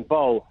 dealing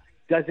Bo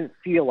doesn't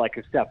feel like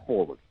a step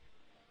forward.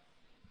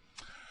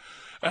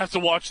 I have to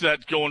watch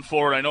that going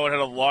forward. I know it had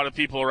a lot of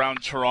people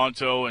around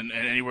Toronto and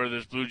anywhere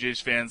there's Blue Jays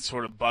fans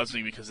sort of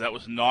buzzing, because that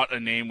was not a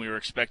name we were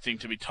expecting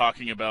to be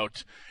talking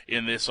about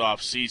in this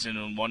offseason,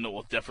 and one that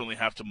we'll definitely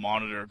have to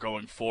monitor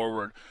going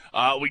forward.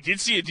 We did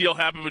see a deal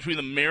happen between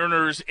the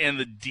Mariners and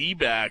the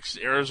D-backs.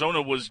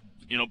 Arizona was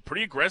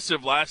pretty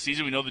aggressive last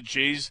season. We know the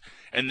Jays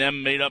and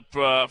them made up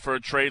for a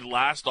trade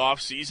last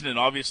offseason, and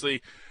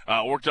obviously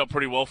worked out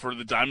pretty well for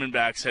the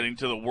Diamondbacks heading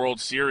to the World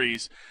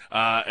Series.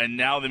 And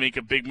now they make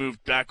a big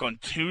move back on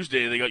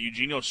Tuesday. They got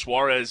Eugenio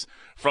Suarez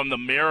from the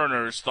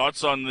Mariners.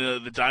 Thoughts on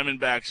the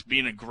Diamondbacks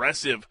being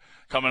aggressive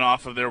coming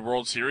off of their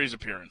World Series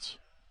appearance?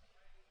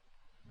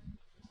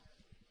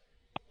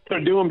 They're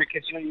doing,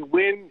 because you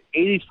win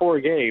 84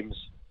 games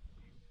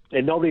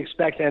and nobody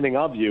expects anything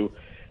of you,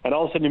 and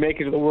all of a sudden you make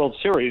it to the World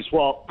Series.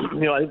 Well,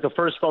 I think the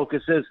first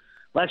focus is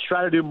let's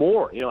try to do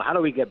more. How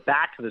do we get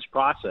back to this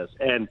process?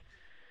 And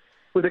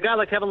with a guy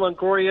like Kevin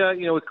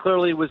Longoria,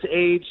 clearly was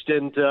aged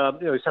and,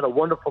 he's had a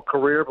wonderful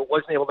career, but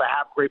wasn't able to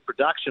have great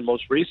production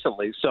most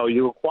recently. So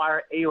you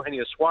acquire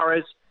Eugenio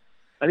Suarez,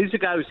 and he's a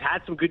guy who's had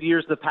some good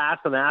years in the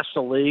past in the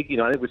National League.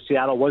 I think with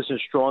Seattle wasn't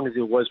as strong as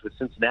he was with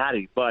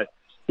Cincinnati, but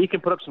he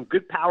can put up some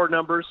good power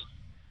numbers.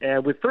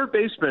 And with third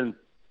baseman,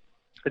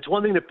 it's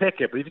one thing to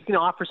pick it, but if you can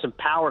offer some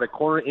power at a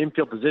corner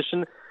infield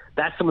position,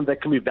 that's someone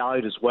that can be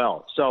valued as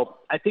well. So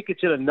I think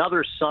it's yet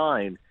another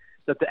sign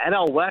that the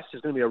NL West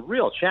is going to be a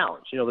real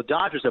challenge. The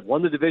Dodgers have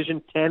won the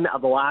division 10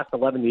 of the last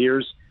 11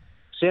 years.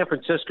 San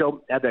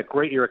Francisco had that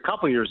great year a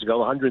couple years ago,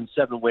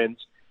 107 wins,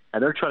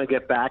 and they're trying to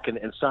get back and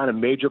sign a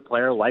major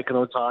player like an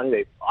Ohtani.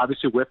 They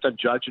obviously whipped on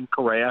Judge and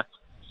Correa.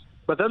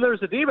 But then there's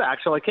the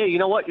D-backs. They're like, hey, you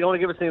know what? You don't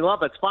want to give us any love?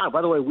 That's fine.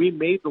 By the way, we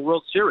made the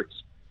World Series.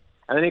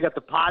 And then you got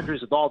the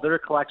Padres with all their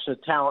collection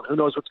of talent. Who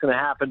knows what's going to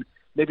happen?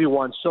 Maybe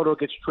Juan Soto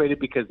gets traded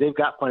because they've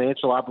got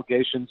financial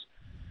obligations.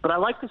 But I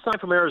like the sign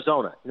from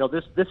Arizona.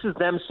 This is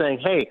them saying,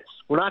 hey,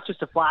 we're not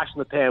just a flash in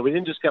the pan. We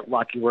didn't just get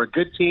lucky. We're a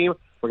good team.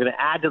 We're going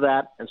to add to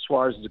that, and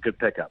Suarez is a good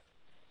pickup.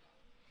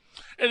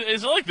 And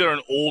it's not like they're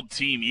an old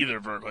team either,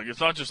 Vert. Like, it's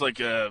not just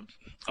like a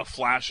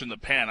flash in the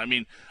pan. I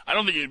mean, I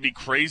don't think it would be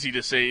crazy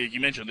to say, like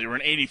you mentioned, they were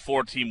an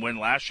 84-team win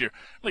last year.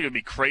 I think it would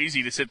be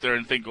crazy to sit there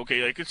and think,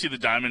 okay, I could see the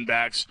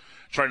Diamondbacks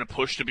trying to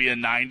push to be a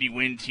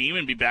 90-win team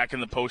and be back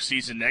in the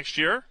postseason next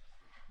year.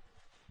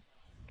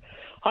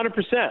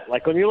 100%.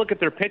 Like, when you look at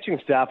their pitching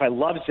staff, I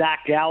love Zach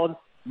Gallen,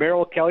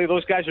 Merrill Kelly.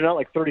 Those guys are not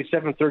like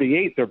 37,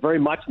 38. They're very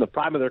much in the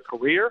prime of their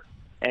career,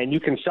 and you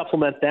can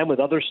supplement them with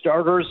other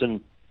starters,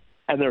 and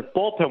their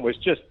bullpen was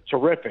just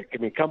terrific. I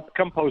mean, come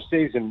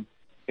postseason,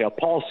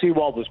 Paul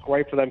Sewald was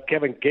great for them.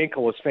 Kevin Ginkel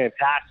was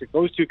fantastic.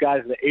 Those two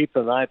guys in the 8th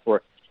and 9th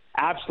were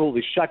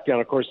absolutely shut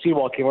down. Of course,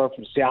 Sewald came over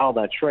from Seattle in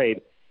that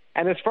trade.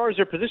 And as far as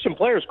their position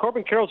players,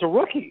 Corbin Carroll's a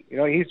rookie.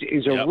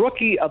 He's a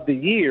rookie of the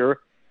year,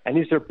 and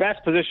he's their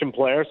best position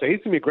player, so he's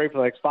going to be great for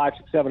the next 5,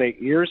 6, 7,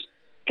 8 years.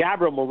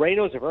 Gabriel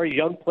Moreno is a very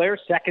young player,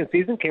 second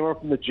season, came over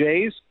from the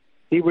Jays.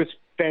 He was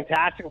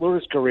fantastic.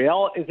 Lourdes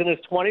Gurriel is in his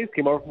 20s,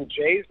 came over from the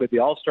Jays with the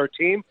All-Star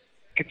team.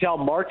 Ketel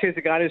Marte is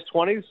a guy in his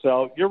 20s,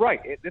 so you're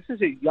right. This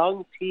is a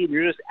young team.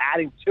 You're just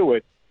adding to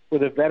it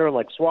with a veteran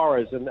like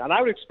Suarez, and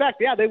I would expect,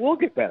 they will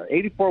get better.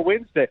 84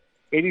 wins to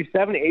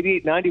 87,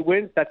 88, 90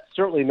 wins, that's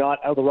certainly not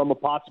out of the realm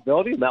of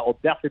possibility, and that will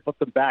definitely put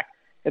them back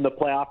in the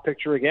playoff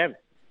picture again.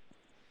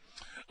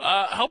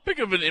 How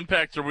big of an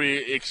impact are we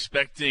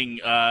expecting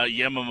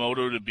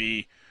Yamamoto to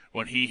be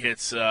when he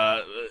hits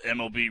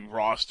MLB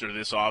roster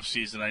this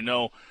offseason? I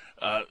know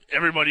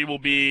everybody will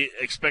be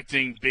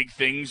expecting big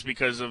things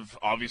because of,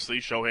 obviously,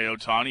 Shohei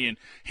Ohtani and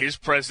his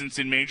presence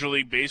in Major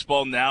League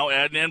Baseball now,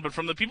 Adnan. But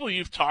from the people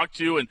you've talked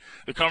to and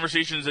the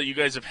conversations that you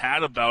guys have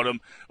had about him,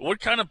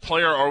 what kind of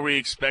player are we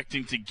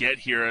expecting to get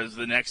here as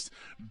the next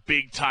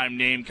big-time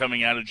name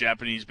coming out of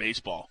Japanese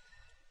baseball?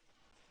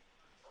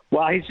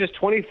 Well, he's just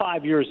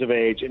 25 years of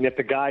age, and yet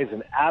the guy's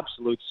an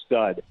absolute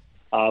stud.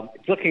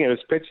 Looking at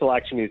his pitch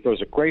selection, he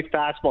throws a great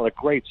fastball and a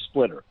great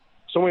splitter.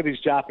 So many of these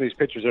Japanese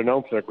pitchers are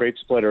known for their great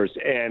splitters,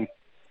 and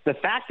the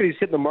fact that he's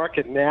hitting the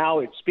market now,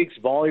 it speaks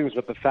volumes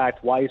with the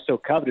fact why he's so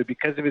coveted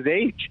because of his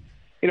age.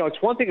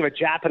 It's one thing if a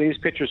Japanese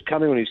pitcher's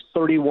coming when he's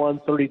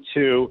 31,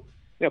 32.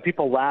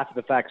 People laugh at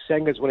the fact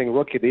Senga's winning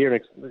Rookie of the Year,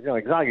 and it's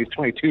not like he's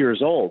 22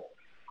 years old.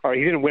 Or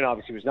he didn't win,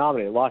 obviously, he was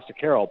nominated, lost to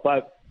Carroll.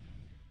 But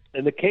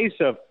in the case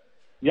of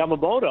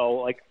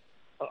Yamamoto,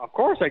 of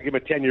course I give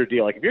him a 10-year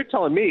deal. If you're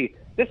telling me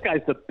this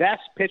guy's the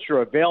best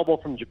pitcher available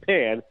from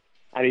Japan,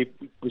 and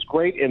he was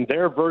great in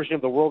their version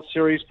of the World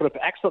Series, put up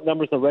excellent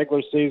numbers in the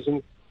regular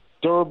season,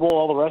 durable,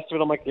 all the rest of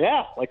it, I'm like,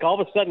 yeah. All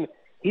of a sudden,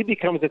 he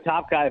becomes the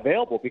top guy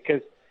available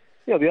because,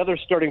 the other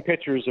starting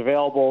pitchers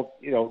available,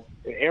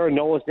 Aaron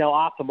Nola's now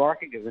off the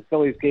market because the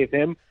Phillies gave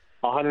him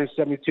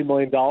 $172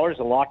 million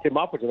and locked him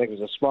up, which I think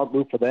was a smart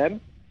move for them.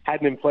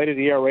 Hadn't inflated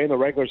the ERA in the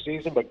regular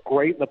season, but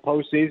great in the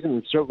postseason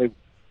and certainly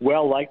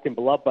well-liked and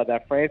beloved by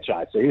that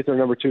franchise. So he's their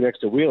number 2 next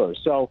to Wheeler.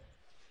 So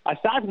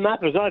aside from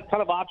that, there's not a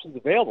ton of options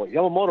available.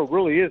 Yamamoto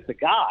really is the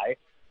guy,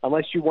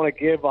 unless you want to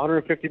give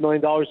 $150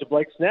 million to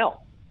Blake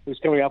Snell, who's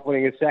coming up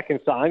winning his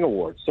second Cy Young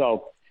Award.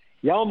 So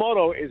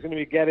Yamamoto is going to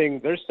be getting,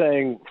 they're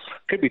saying,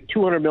 could be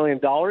 $200 million,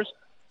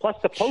 plus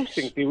the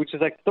posting fee, which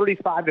is like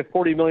 $35 to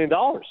 $40 million.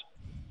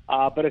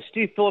 But as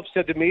Steve Phillips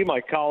said to me,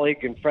 my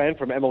colleague and friend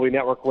from MLB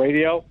Network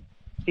Radio,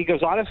 he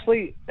goes,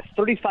 honestly,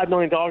 $35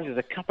 million is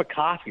a cup of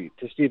coffee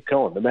to Steve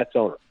Cohen, the Mets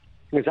owner.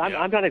 Because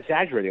I'm not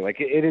exaggerating.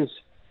 It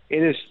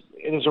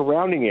is a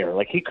rounding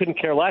error. He couldn't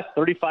care less.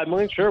 $35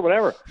 million, sure,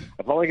 whatever.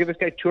 If I want to give this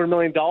guy $200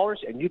 million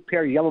and you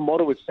pair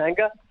Yamamoto with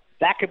Senga,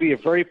 that could be a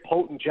very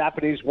potent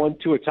Japanese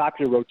 1-2 atop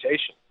your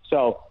rotation.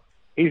 So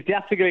he's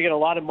definitely going to get a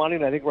lot of money,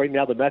 and I think right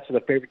now the Mets are the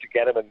favorite to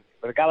get him. And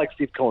a guy like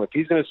Steve Cohen, if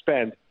he's going to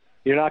spend,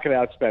 you're not going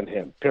to outspend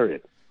him,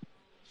 period.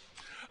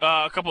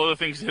 A couple other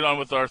things to hit on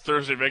with our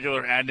Thursday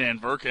regular,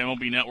 Adnan Virk,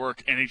 MLB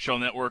Network, NHL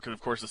Network, and,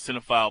 of course, the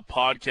Cinephile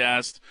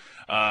podcast.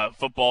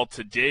 Football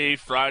today,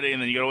 Friday,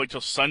 and then you got to wait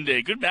till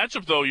Sunday. Good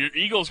matchup, though. Your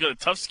Eagles got a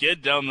tough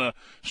skid down the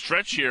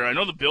stretch here. I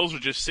know the Bills are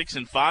just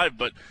 6-5,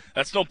 but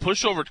that's no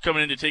pushover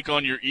coming in to take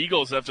on your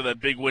Eagles after that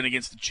big win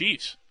against the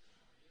Chiefs.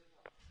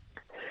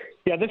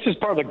 Yeah, this is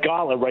part of the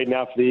gauntlet right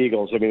now for the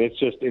Eagles. I mean,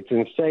 it's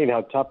insane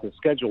how tough the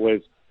schedule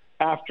is.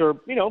 After,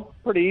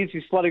 pretty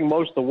easy sledding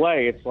most of the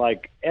way, it's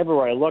like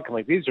everywhere I look, I'm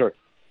like, these are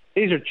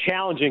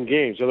challenging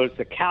games. Whether it's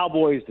the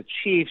Cowboys, the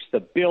Chiefs, the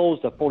Bills,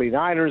 the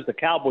 49ers, the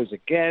Cowboys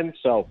again.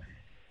 So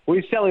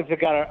we certainly have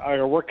got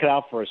our work cut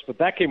out for us. But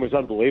that game was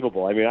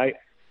unbelievable. I mean,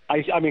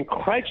 I'm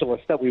incredulous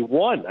that we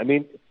won. I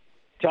mean,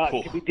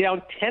 to be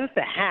down 10 at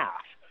the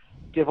half,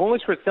 to have only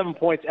scored 7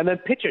 points, and then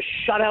pitch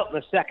a shutout in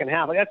the second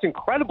half, that's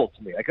incredible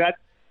to me.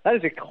 That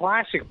is a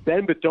classic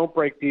bend but don't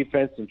break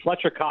defense. And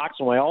Fletcher Cox,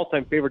 one of my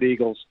all-time favorite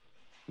Eagles,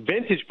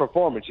 vintage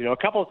performance. A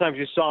couple of times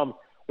you saw him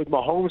with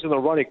Mahomes in the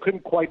run. He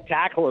couldn't quite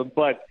tackle him,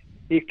 but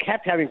he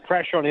kept having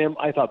pressure on him.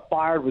 I thought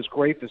Byard was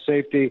great, the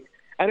safety.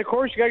 And, of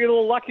course, you got to get a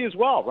little lucky as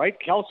well, right?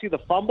 Kelsey, the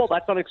fumble,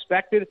 that's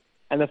unexpected.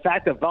 And the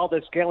fact that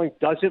Valdez-Scantling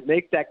doesn't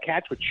make that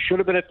catch, which should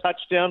have been a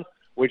touchdown,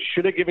 which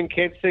should have given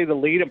Kansas City the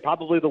lead and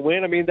probably the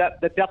win. I mean,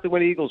 that definitely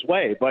went Eagles'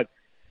 way. But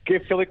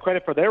give Philly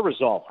credit for their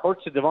resolve.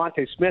 Hurts to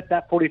Devontae Smith,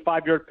 that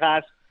 45-yard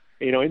pass,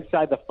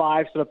 inside the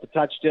 5, set up the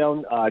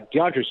touchdown.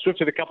 DeAndre Swift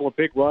had a couple of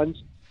big runs.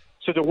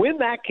 So to win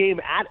that game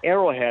at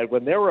Arrowhead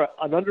when they were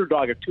an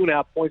underdog of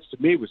 2.5 points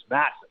to me was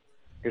massive.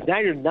 Because now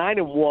you're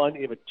 9-1.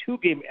 You have a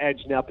 2-game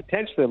edge now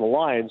potentially on the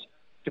Lions,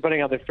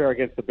 depending on how they fare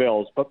against the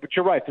Bills. But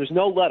you're right. There's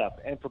no let-up.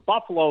 And for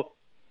Buffalo,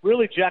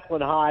 really Jekyll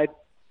and Hyde,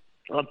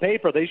 on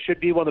paper, they should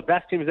be one of the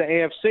best teams in the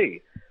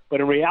AFC.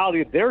 But in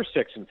reality, they're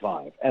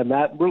 6-5. And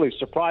that really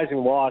surprising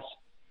loss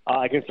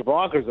against the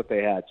Broncos that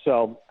they had.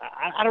 So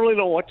I don't really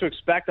know what to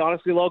expect,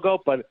 honestly, Logo,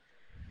 but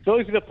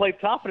Philly's going to play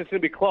tough, and it's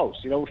going to be close.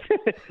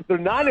 They're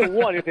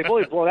 9-1 if they've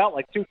only blown out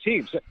like 2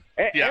 teams.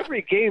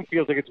 Every game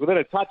feels like it's within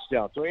a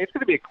touchdown. So it's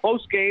going to be a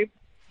close game,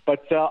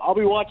 but I'll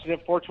be watching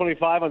it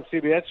 4:25 on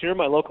CBS here,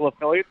 my local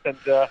affiliate, and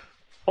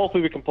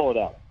hopefully we can pull it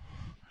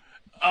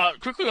out.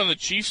 Quickly on the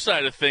Chiefs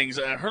side of things,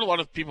 I heard a lot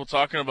of people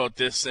talking about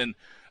this, and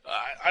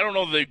I don't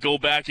know if they go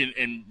back and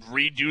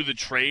redo the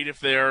trade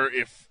if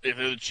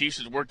the Chiefs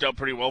has worked out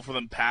pretty well for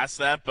them past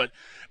that. But,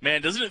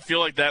 man, doesn't it feel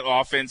like that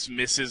offense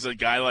misses a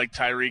guy like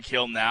Tyreek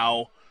Hill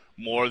now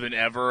more than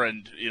ever?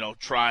 And,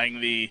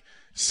 trying the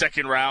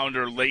second round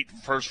or late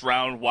first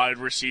round wide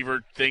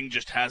receiver thing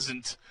just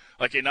hasn't,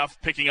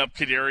 enough picking up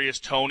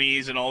Kadarius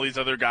Toney's and all these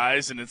other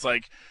guys. And it's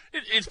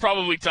it's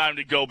probably time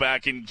to go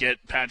back and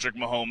get Patrick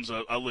Mahomes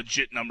a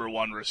legit number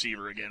 1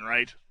 receiver again,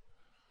 right?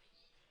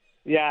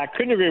 Yeah, I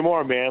couldn't agree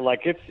more, man.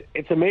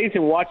 It's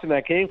amazing watching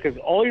that game because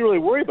all you really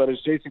worry about is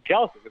Jason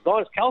Kelce. As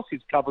long as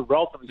Kelce's covered,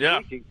 relatively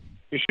speaking,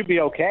 you should be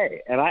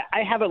okay. And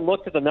I haven't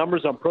looked at the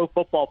numbers on Pro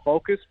Football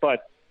Focus,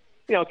 but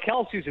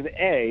Kelce's an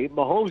A,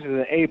 Mahomes is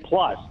an A+.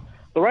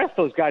 The rest of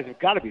those guys have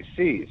got to be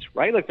C's,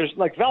 right? There's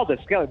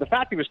Valdez-Scantling. The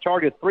fact he was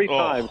targeted 3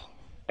 times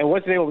and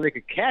wasn't able to make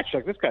a catch,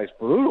 this guy's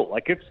brutal. I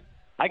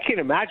can't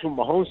imagine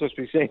what Mahomes must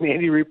be saying to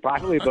Andy Reid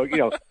privately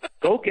about,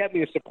 go get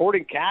me a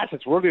supporting cast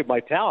that's worthy of my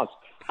talents.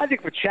 I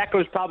think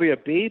Pacheco's probably a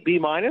B-.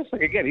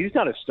 Again, he's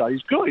not a stud.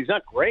 He's good. He's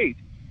not great.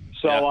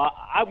 So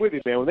I'm with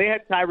you, man. When they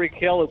had Tyreek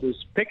Hill, it was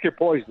pick your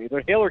poison.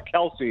 Either Hill or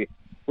Kelce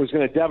was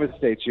going to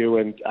devastate you.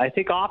 And I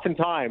think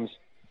oftentimes,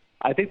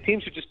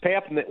 teams should just pay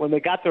up when they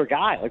got their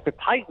guy. Like the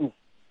Titans,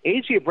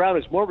 A.J. Brown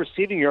has more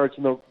receiving yards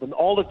than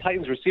all the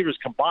Titans receivers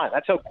combined.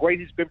 That's how great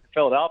he's been for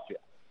Philadelphia.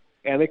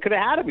 And they could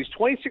have had him. He's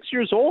 26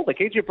 years old.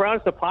 A.J.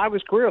 Brown's the prime of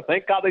his career.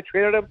 Thank God they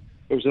traded him.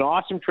 It was an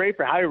awesome trade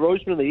for Howie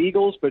Roseman and the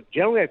Eagles, but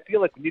generally I feel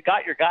like when you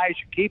got your guy, you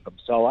should keep him.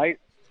 So I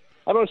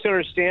don't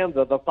understand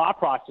the thought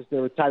process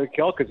there with Tyreek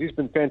Hill because he's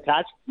been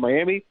fantastic in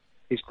Miami.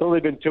 He's clearly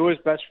been Tua's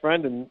best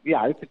friend. And,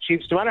 I think the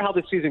Chiefs, no matter how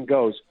the season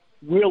goes,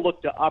 will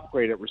look to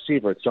upgrade at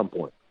receiver at some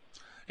point.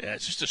 Yeah,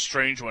 it's just a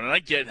strange one. And I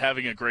get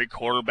having a great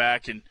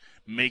quarterback and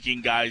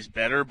making guys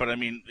better, but,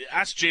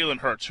 ask Jalen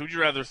Hurts. Who'd you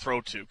rather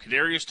throw to,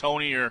 Kadarius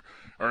Toney or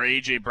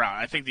A.J. Brown?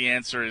 I think the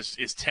answer is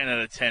 10 out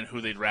of 10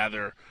 who they'd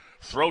rather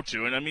throw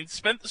to. And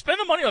spend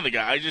the money on the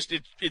guy.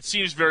 It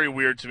seems very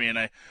weird to me,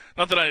 and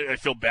not that I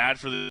feel bad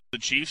for the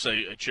Chiefs.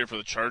 I cheer for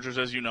the Chargers,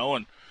 as you know,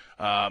 and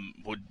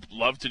would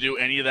love to do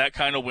any of that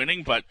kind of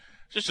winning, but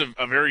just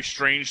a very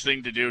strange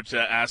thing to do, to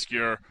ask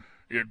your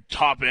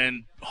top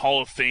end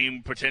Hall of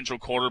Fame potential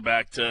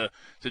quarterback to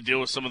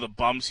deal with some of the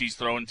bumps he's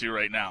throwing to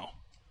right now.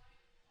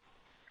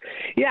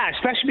 Yeah,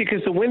 especially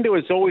because the window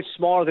is always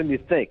smaller than you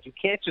think. You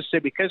can't just say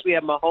because we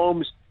have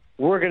Mahomes,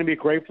 we're going to be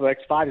great for the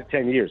next 5 to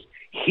 10 years.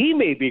 He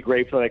may be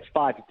great for the next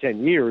 5 to 10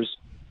 years,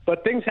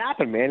 but things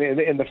happen, man.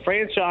 In the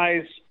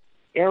franchise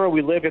era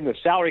we live in, the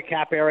salary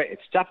cap era,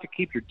 it's tough to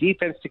keep your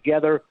defense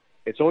together.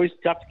 It's always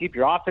tough to keep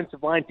your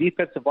offensive line,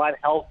 defensive line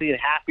healthy and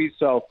happy.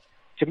 So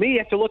to me, you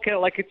have to look at it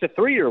like it's a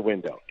 3-year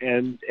window,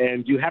 and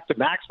you have to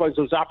maximize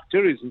those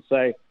opportunities and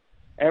say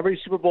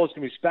every Super Bowl is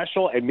going to be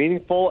special and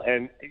meaningful.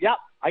 And,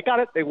 I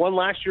got it. They won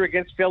last year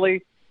against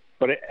Philly,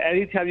 but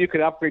anytime you can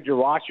upgrade your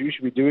roster, you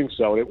should be doing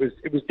so. And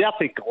it was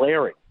definitely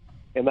glaring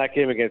in that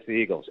game against the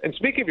Eagles. And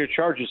speaking of your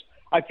Chargers,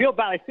 I feel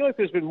bad. I feel like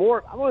there's been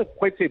more, I don't want to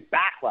quite say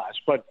backlash,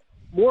 but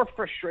more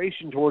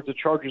frustration towards the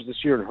Chargers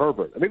this year in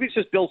Herbert. Maybe it's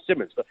just Bill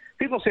Simmons. But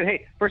people say,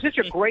 hey, for such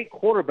a great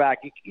quarterback,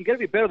 you got to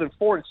be better than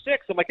 4 and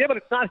 6. I'm like, yeah, but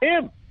it's not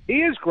him.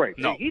 He is great.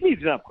 No. He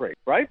needs an upgrade,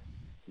 right?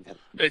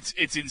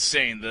 It's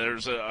insane.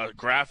 There's a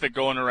graphic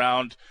going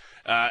around,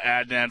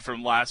 Adnan,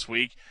 from last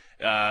week.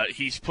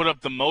 He's put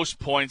up the most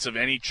points of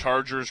any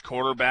Chargers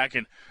quarterback,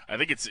 and I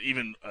think it's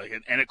even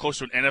close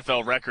to an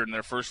NFL record in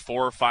their first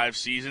 4 or 5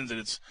 seasons, and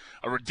it's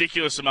a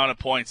ridiculous amount of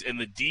points. And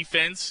the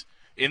defense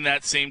in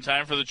that same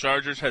time for the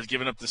Chargers has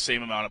given up the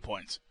same amount of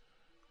points.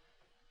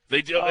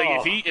 They do.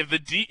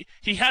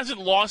 He hasn't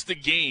lost a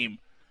game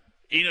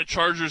in a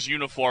Chargers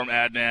uniform,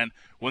 Adnan,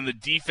 when the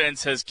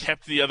defense has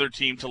kept the other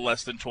team to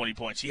less than 20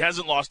 points. He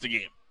hasn't lost a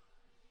game.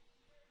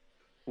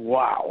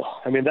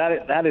 Wow. I mean,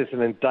 that is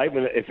an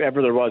indictment, if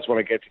ever there was, when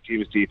it gets to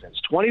team's defense.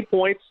 20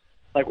 points,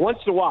 once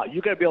in a while,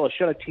 you got to be able to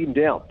shut a team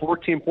down.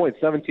 14 points,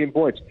 17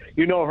 points.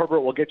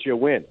 Herbert will get you a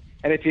win.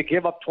 And if you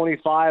give up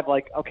 25,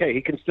 okay,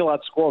 he can still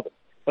outscore them.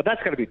 But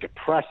that's going to be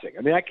depressing.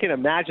 I mean, I can't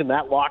imagine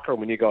that locker room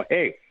when you go,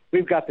 hey,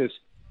 we've got this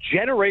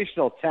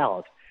generational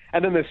talent.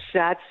 And then the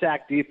sad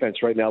sack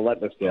defense right now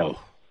letting us down.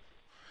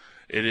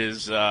 It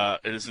is an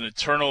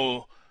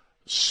eternal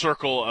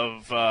circle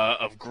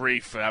of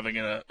grief having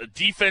a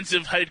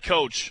defensive head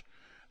coach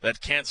that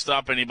can't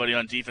stop anybody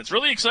on defense.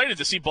 Really excited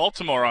to see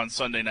Baltimore on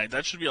Sunday night.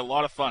 That should be a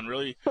lot of fun.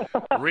 Really,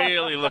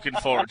 really looking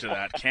forward to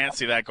that. Can't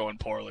see that going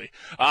poorly.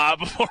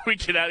 Before we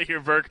get out of here,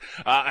 Burke,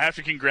 I have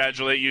to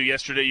congratulate you.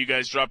 Yesterday, you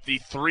guys dropped the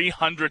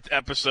 300th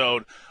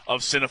episode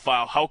of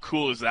Cinephile. How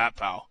cool is that,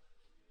 pal?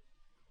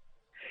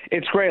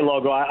 It's great,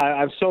 Logo.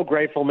 I'm so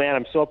grateful, man.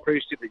 I'm so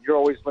appreciative that you're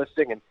always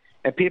listening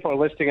and people are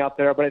listening out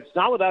there. But it's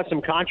not without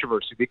some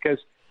controversy, because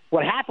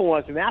what happened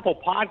was in Apple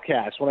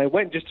Podcasts, when I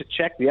went just to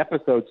check the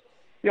episodes,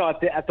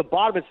 at the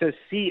bottom it says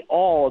see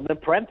all, and then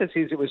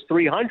parentheses it was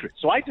 300.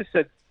 So I just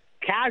said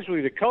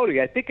casually to Cody,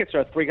 I think it's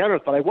our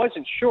 300th, but I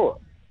wasn't sure.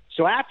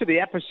 So after the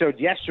episode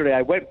yesterday,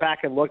 I went back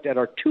and looked at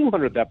our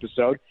 200th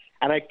episode,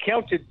 and I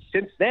counted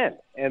since then.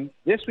 And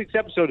this week's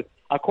episode,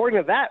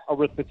 according to that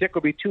arithmetic,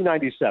 will be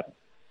 297.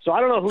 So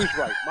I don't know who's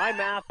right, my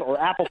math or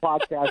Apple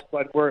Podcasts,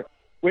 but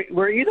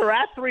we're either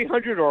at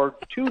 300 or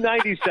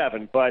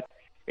 297. But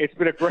it's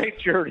been a great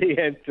journey,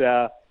 and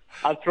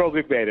I'm thrilled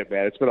we've made it,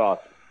 man. It's been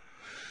awesome.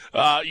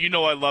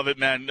 I love it,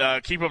 man.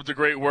 Keep up the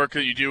great work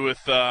that you do with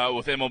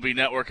MLB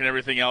Network and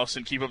everything else,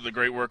 and keep up the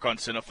great work on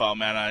Cinephile,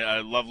 man.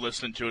 I love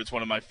listening to it. It's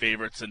one of my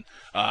favorites, and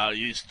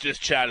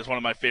just chat is one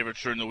of my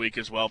favorites during the week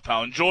as well,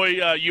 pal. Enjoy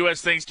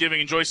U.S.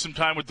 Thanksgiving. Enjoy some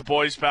time with the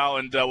boys, pal,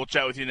 and we'll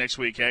chat with you next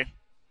week, hey?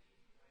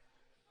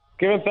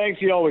 Giving thanks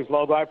to you always,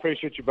 Lobo. I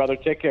appreciate you, brother.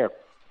 Take care.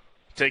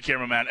 Take care,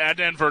 my man.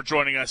 Adnan for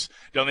joining us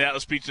down the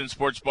Atlas Pizza and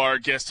Sports Bar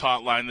guest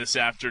hotline this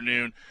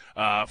afternoon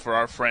for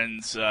our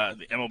friends,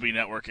 the MLB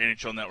Network,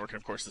 NHL Network,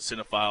 and, of course, the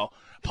Cinephile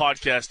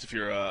podcast. If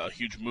you're a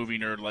huge movie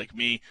nerd like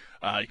me,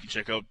 you can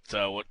check out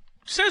what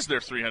says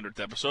their 300th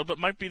episode, but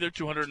might be their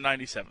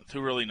 297th.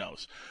 Who really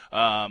knows?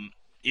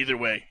 Either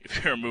way,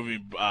 if you're a movie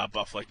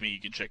buff like me, you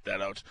can check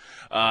that out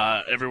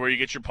everywhere you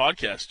get your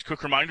podcast.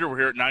 Quick reminder, we're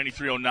here at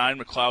 9309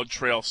 McLeod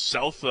Trail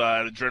South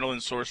at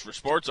Adrenaline Source for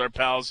Sports. Our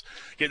pals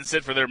getting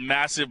set for their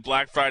massive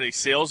Black Friday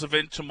sales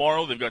event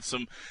tomorrow. They've got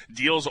some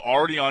deals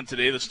already on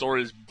today. The store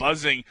is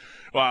buzzing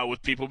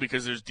with people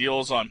because there's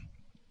deals on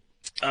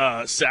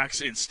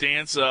Saks and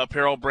Stance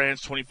apparel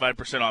brands,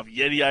 25% off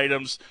Yeti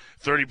items,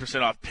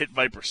 30% off Pit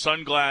Viper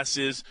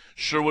sunglasses.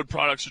 Sherwood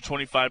products are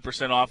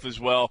 25% off as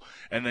well.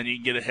 And then you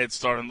can get a head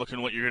start on looking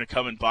at what you're going to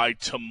come and buy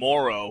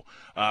tomorrow,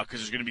 because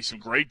there's going to be some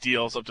great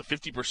deals, up to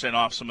 50%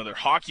 off some of their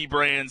hockey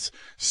brands,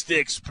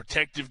 sticks,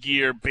 protective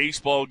gear,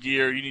 baseball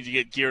gear. You need to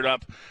get geared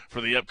up for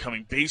the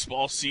upcoming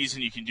baseball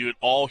season. You can do it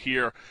all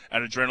here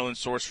at Adrenaline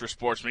Source for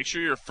Sports. Make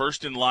sure you're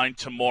first in line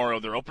tomorrow.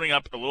 They're opening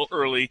up a little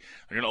early.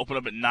 They're going to open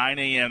up at 9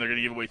 a.m. They're going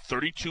to give away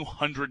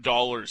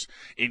 $3,200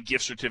 in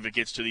gift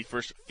certificates to the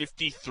first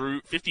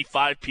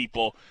 55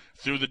 people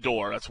through the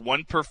door. That's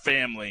one per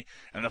family,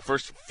 and the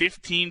first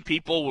 15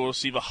 people will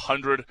receive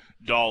 $100.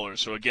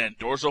 So again,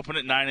 doors open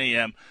at 9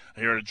 a.m.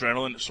 here at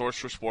Adrenaline Source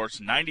for Sports,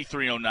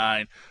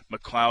 9309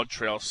 McLeod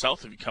Trail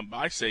South. If you come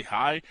by, say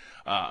hi.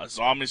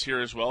 Zom is here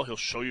as well. He'll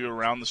show you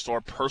around the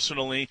store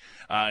personally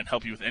and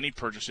help you with any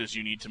purchases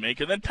you need to make.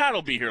 And then Pat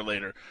will be here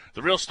later,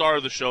 the real star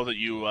of the show that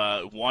you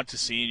want to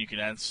see, and you can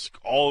ask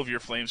all of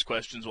your Flames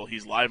questions while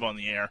he's live on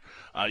the air.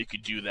 You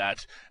could do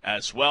that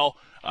as well.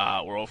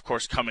 We're, of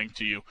course, coming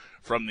to you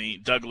from the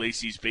Doug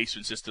Lacey's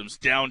Basement Systems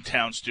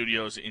downtown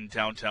studios in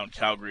downtown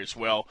Calgary as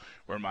well,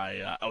 where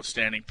my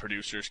outstanding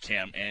producers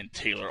Cam and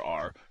Taylor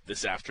are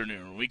this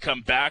afternoon. When we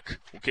come back,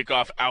 we'll kick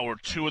off hour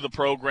 2 of the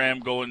program,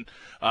 going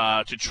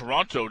to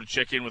Toronto to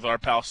check in with our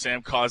pal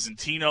Sam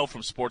Cosentino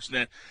from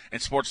Sportsnet and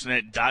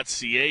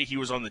Sportsnet.ca. He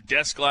was on the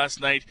desk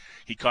last night.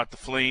 He caught the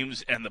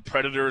Flames and the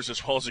Predators,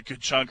 as well as a good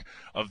chunk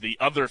of the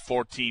other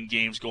 14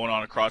 games going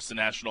on across the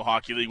National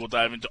Hockey League. We'll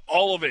dive into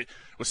all of it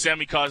with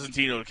Sammy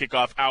Cosentino to kick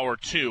off hour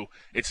 2.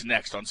 It's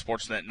next on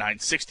Sportsnet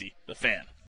 960, The Fan.